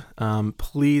world,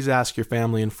 please ask your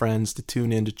family and friends to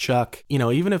tune in to Chuck. You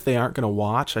know, even if they aren't going to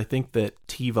watch, I think that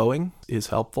TiVoing is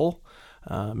helpful.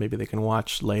 Maybe they can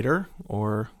watch later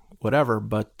or whatever,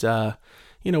 but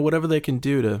you know, whatever they can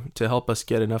do to help us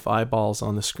get enough eyeballs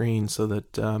on the screen so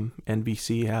that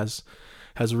NBC has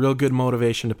a real good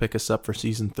motivation to pick us up for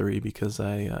season 3, because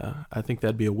I think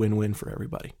that'd be a win-win for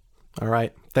everybody. All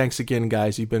right. Thanks again,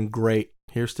 guys. You've been great.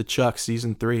 Here's to Chuck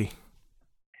season 3.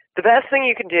 The best thing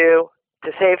you can do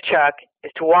to save Chuck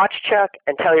is to watch Chuck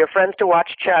and tell your friends to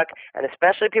watch Chuck, and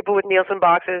especially people with Nielsen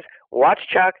boxes, watch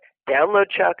Chuck, download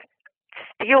Chuck,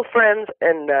 steal friends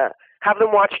and have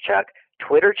them watch Chuck,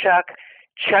 Twitter Chuck,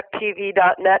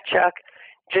 ChuckTV.net Chuck.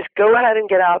 Just go ahead and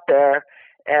get out there,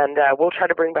 and we'll try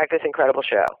to bring back this incredible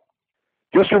show.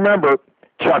 Just remember,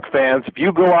 Chuck fans, if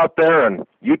you go out there and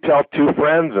you tell 2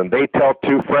 friends and they tell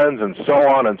 2 friends and so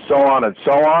on and so on and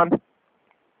so on,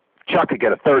 Chuck could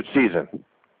get a third season.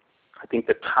 I think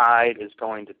the tide is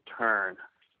going to turn,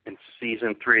 and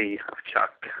season 3 of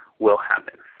Chuck will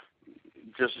happen.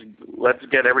 Just let's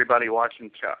get everybody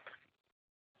watching Chuck.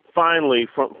 Finally,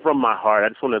 from my heart, I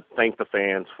just want to thank the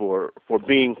fans for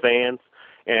being fans,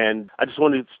 and I just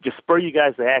want to just spur you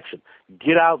guys to action.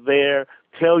 Get out there,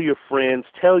 tell your friends,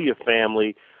 tell your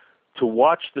family to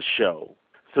watch the show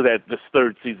so that this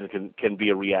third season can be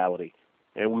a reality,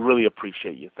 and we really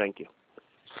appreciate you. Thank you.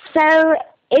 So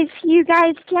if you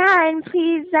guys can,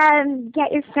 please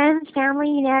get your friends, family,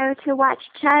 you know, to watch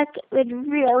Chuck. It would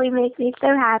really make me so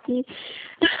happy.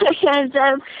 And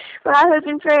we're all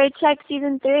hoping for a Chuck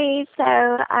season 3,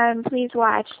 so please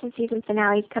watch. The season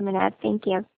finale's coming up. Thank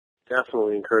you.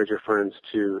 Definitely encourage your friends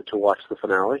to watch the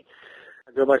finale.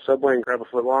 Go by Subway and grab a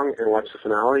footlong and watch the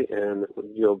finale, and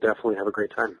you'll definitely have a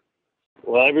great time.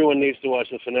 Well, everyone needs to watch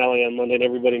the finale on Monday, and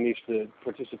everybody needs to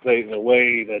participate in a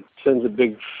way that sends a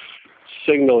big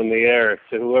signal in the air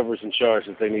to whoever's in charge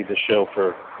that they need the show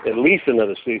for at least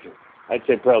another season. I'd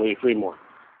say probably 3 more.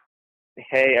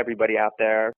 Hey, everybody out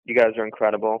there. You guys are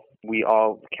incredible. We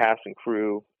all, cast and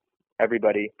crew,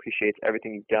 everybody appreciates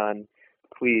everything you've done.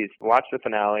 Please watch the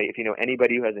finale. If you know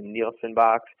anybody who has a Nielsen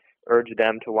box, urge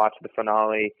them to watch the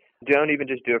finale. Don't even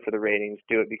just do it for the ratings.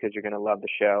 Do it because you're going to love the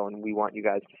show, and we want you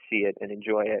guys to see it and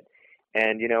enjoy it.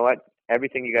 And you know what?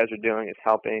 Everything you guys are doing is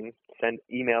helping. Send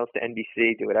emails to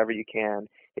NBC. Do whatever you can.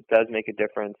 It does make a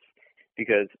difference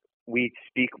because we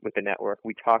speak with the network.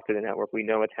 We talk to the network. We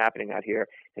know what's happening out here.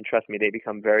 And trust me, they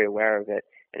become very aware of it.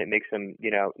 And it makes them,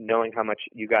 you know, knowing how much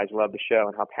you guys love the show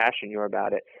and how passionate you are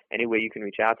about it, any way you can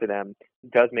reach out to them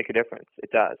does make a difference.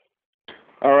 It does.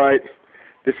 All right.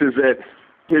 This is it.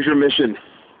 Here's your mission.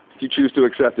 If you choose to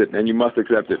accept it, and you must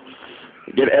accept it,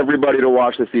 get everybody to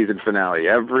watch the season finale.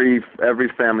 Every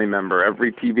family member,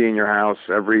 every TV in your house,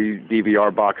 every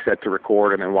DVR box set to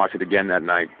record, and then watch it again that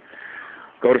night.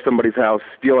 Go to somebody's house,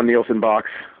 steal a Nielsen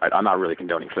box. I'm not really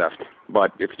condoning theft,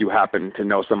 but if you happen to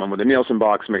know someone with a Nielsen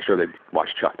box, make sure they watch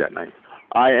Chuck that night.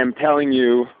 I am telling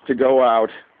you to go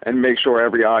out and make sure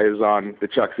every eye is on the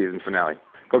Chuck season finale.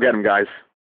 Go get them, guys.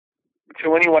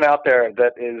 To anyone out there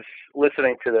that is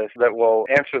listening to this that will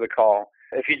answer the call,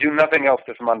 If you do nothing else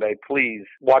this Monday, please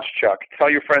watch Chuck. Tell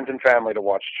your friends and family to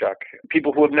watch Chuck.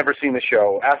 People who have never seen the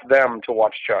show, ask them to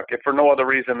watch Chuck, if for no other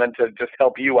reason than to just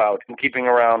help you out in keeping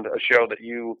around a show that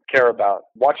you care about.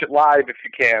 Watch it live if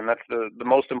you can. That's the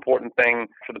most important thing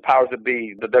for the powers that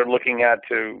be, that they're looking at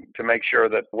to make sure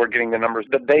that we're getting the numbers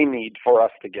that they need for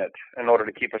us to get in order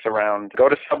to keep us around. Go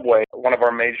to Subway, one of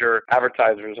our major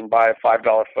advertisers, and buy a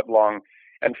 $5 footlong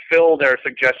and fill their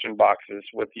suggestion boxes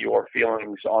with your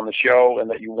feelings on the show and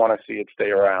that you want to see it stay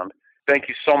around. Thank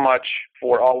you so much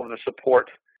for all of the support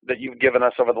that you've given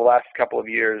us over the last couple of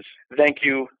years. Thank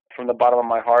you from the bottom of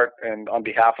my heart and on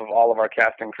behalf of all of our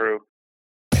cast and crew.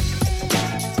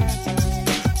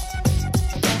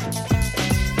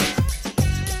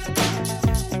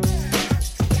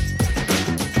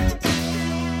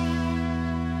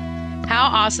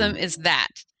 How awesome is that?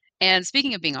 And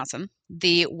speaking of being awesome,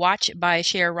 the Watch, Buy,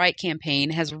 Share, Write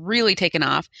campaign has really taken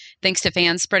off thanks to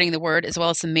fans spreading the word as well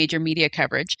as some major media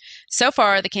coverage. So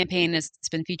far, the campaign has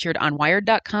been featured on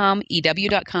Wired.com,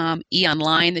 EW.com,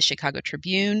 eOnline, the Chicago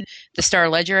Tribune, the Star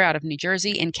Ledger out of New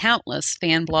Jersey, and countless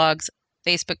fan blogs,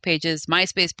 Facebook pages,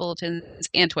 MySpace bulletins,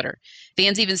 and Twitter.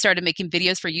 Fans even started making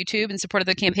videos for YouTube in support of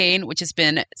the campaign, which has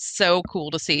been so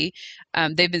cool to see.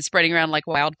 They've been spreading around like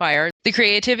wildfire. The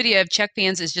creativity of Chuck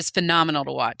fans is just phenomenal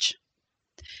to watch.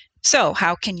 So,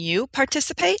 how can you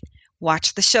participate?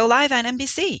 Watch the show live on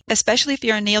NBC, especially if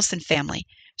you're a Nielsen family.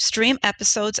 Stream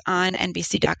episodes on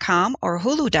NBC.com or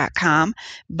Hulu.com,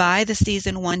 buy the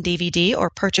Season 1 DVD or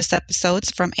purchase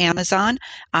episodes from Amazon,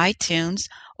 iTunes,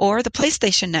 or the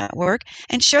PlayStation Network,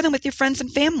 and share them with your friends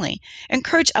and family.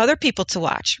 Encourage other people to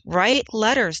watch. Write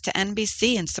letters to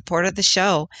NBC in support of the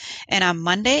show. And on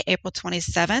Monday, April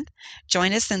 27th,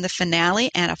 join us in the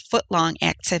finale and a footlong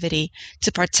activity.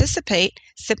 To participate,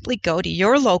 simply go to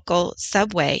your local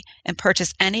Subway and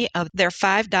purchase any of their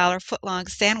 $5 footlong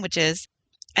sandwiches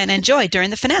and enjoy during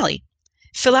the finale.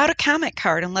 Fill out a comment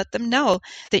card and let them know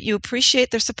that you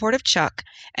appreciate their support of Chuck,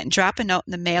 and drop a note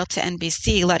in the mail to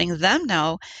NBC letting them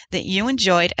know that you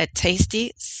enjoyed a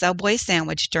tasty Subway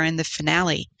sandwich during the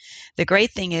finale. The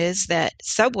great thing is that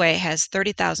Subway has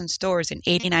 30,000 stores in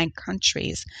 89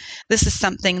 countries. This is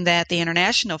something that the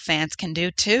international fans can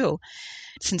do too,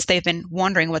 since they've been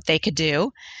wondering what they could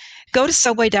do. Go to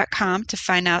Subway.com to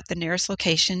find out the nearest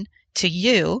location to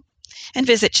you, and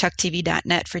visit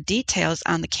chucktv.net for details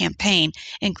on the campaign,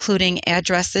 including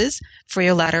addresses for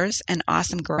your letters and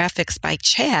awesome graphics by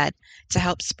Chad to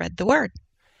help spread the word.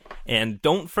 And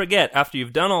don't forget, after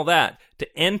you've done all that,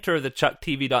 to enter the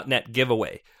chucktv.net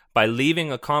giveaway by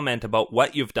leaving a comment about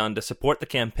what you've done to support the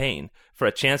campaign for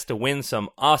a chance to win some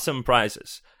awesome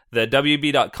prizes. The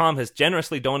WB.com has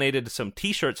generously donated some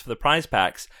t-shirts for the prize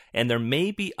packs, and there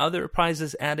may be other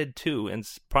prizes added too, and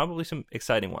probably some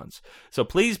exciting ones. So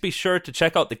please be sure to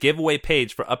check out the giveaway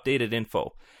page for updated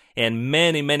info. And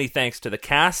many, many thanks to the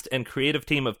cast and creative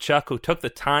team of Chuck who took the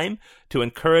time to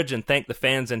encourage and thank the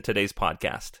fans in today's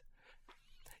podcast.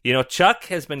 You know, Chuck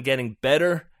has been getting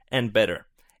better and better,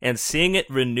 and seeing it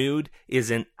renewed is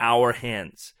in our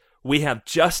hands. We have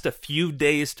just a few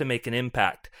days to make an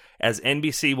impact, as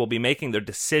NBC will be making their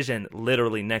decision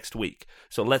literally next week.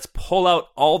 So let's pull out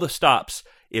all the stops.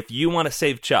 If you want to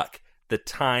save Chuck, the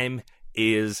time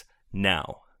is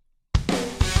now.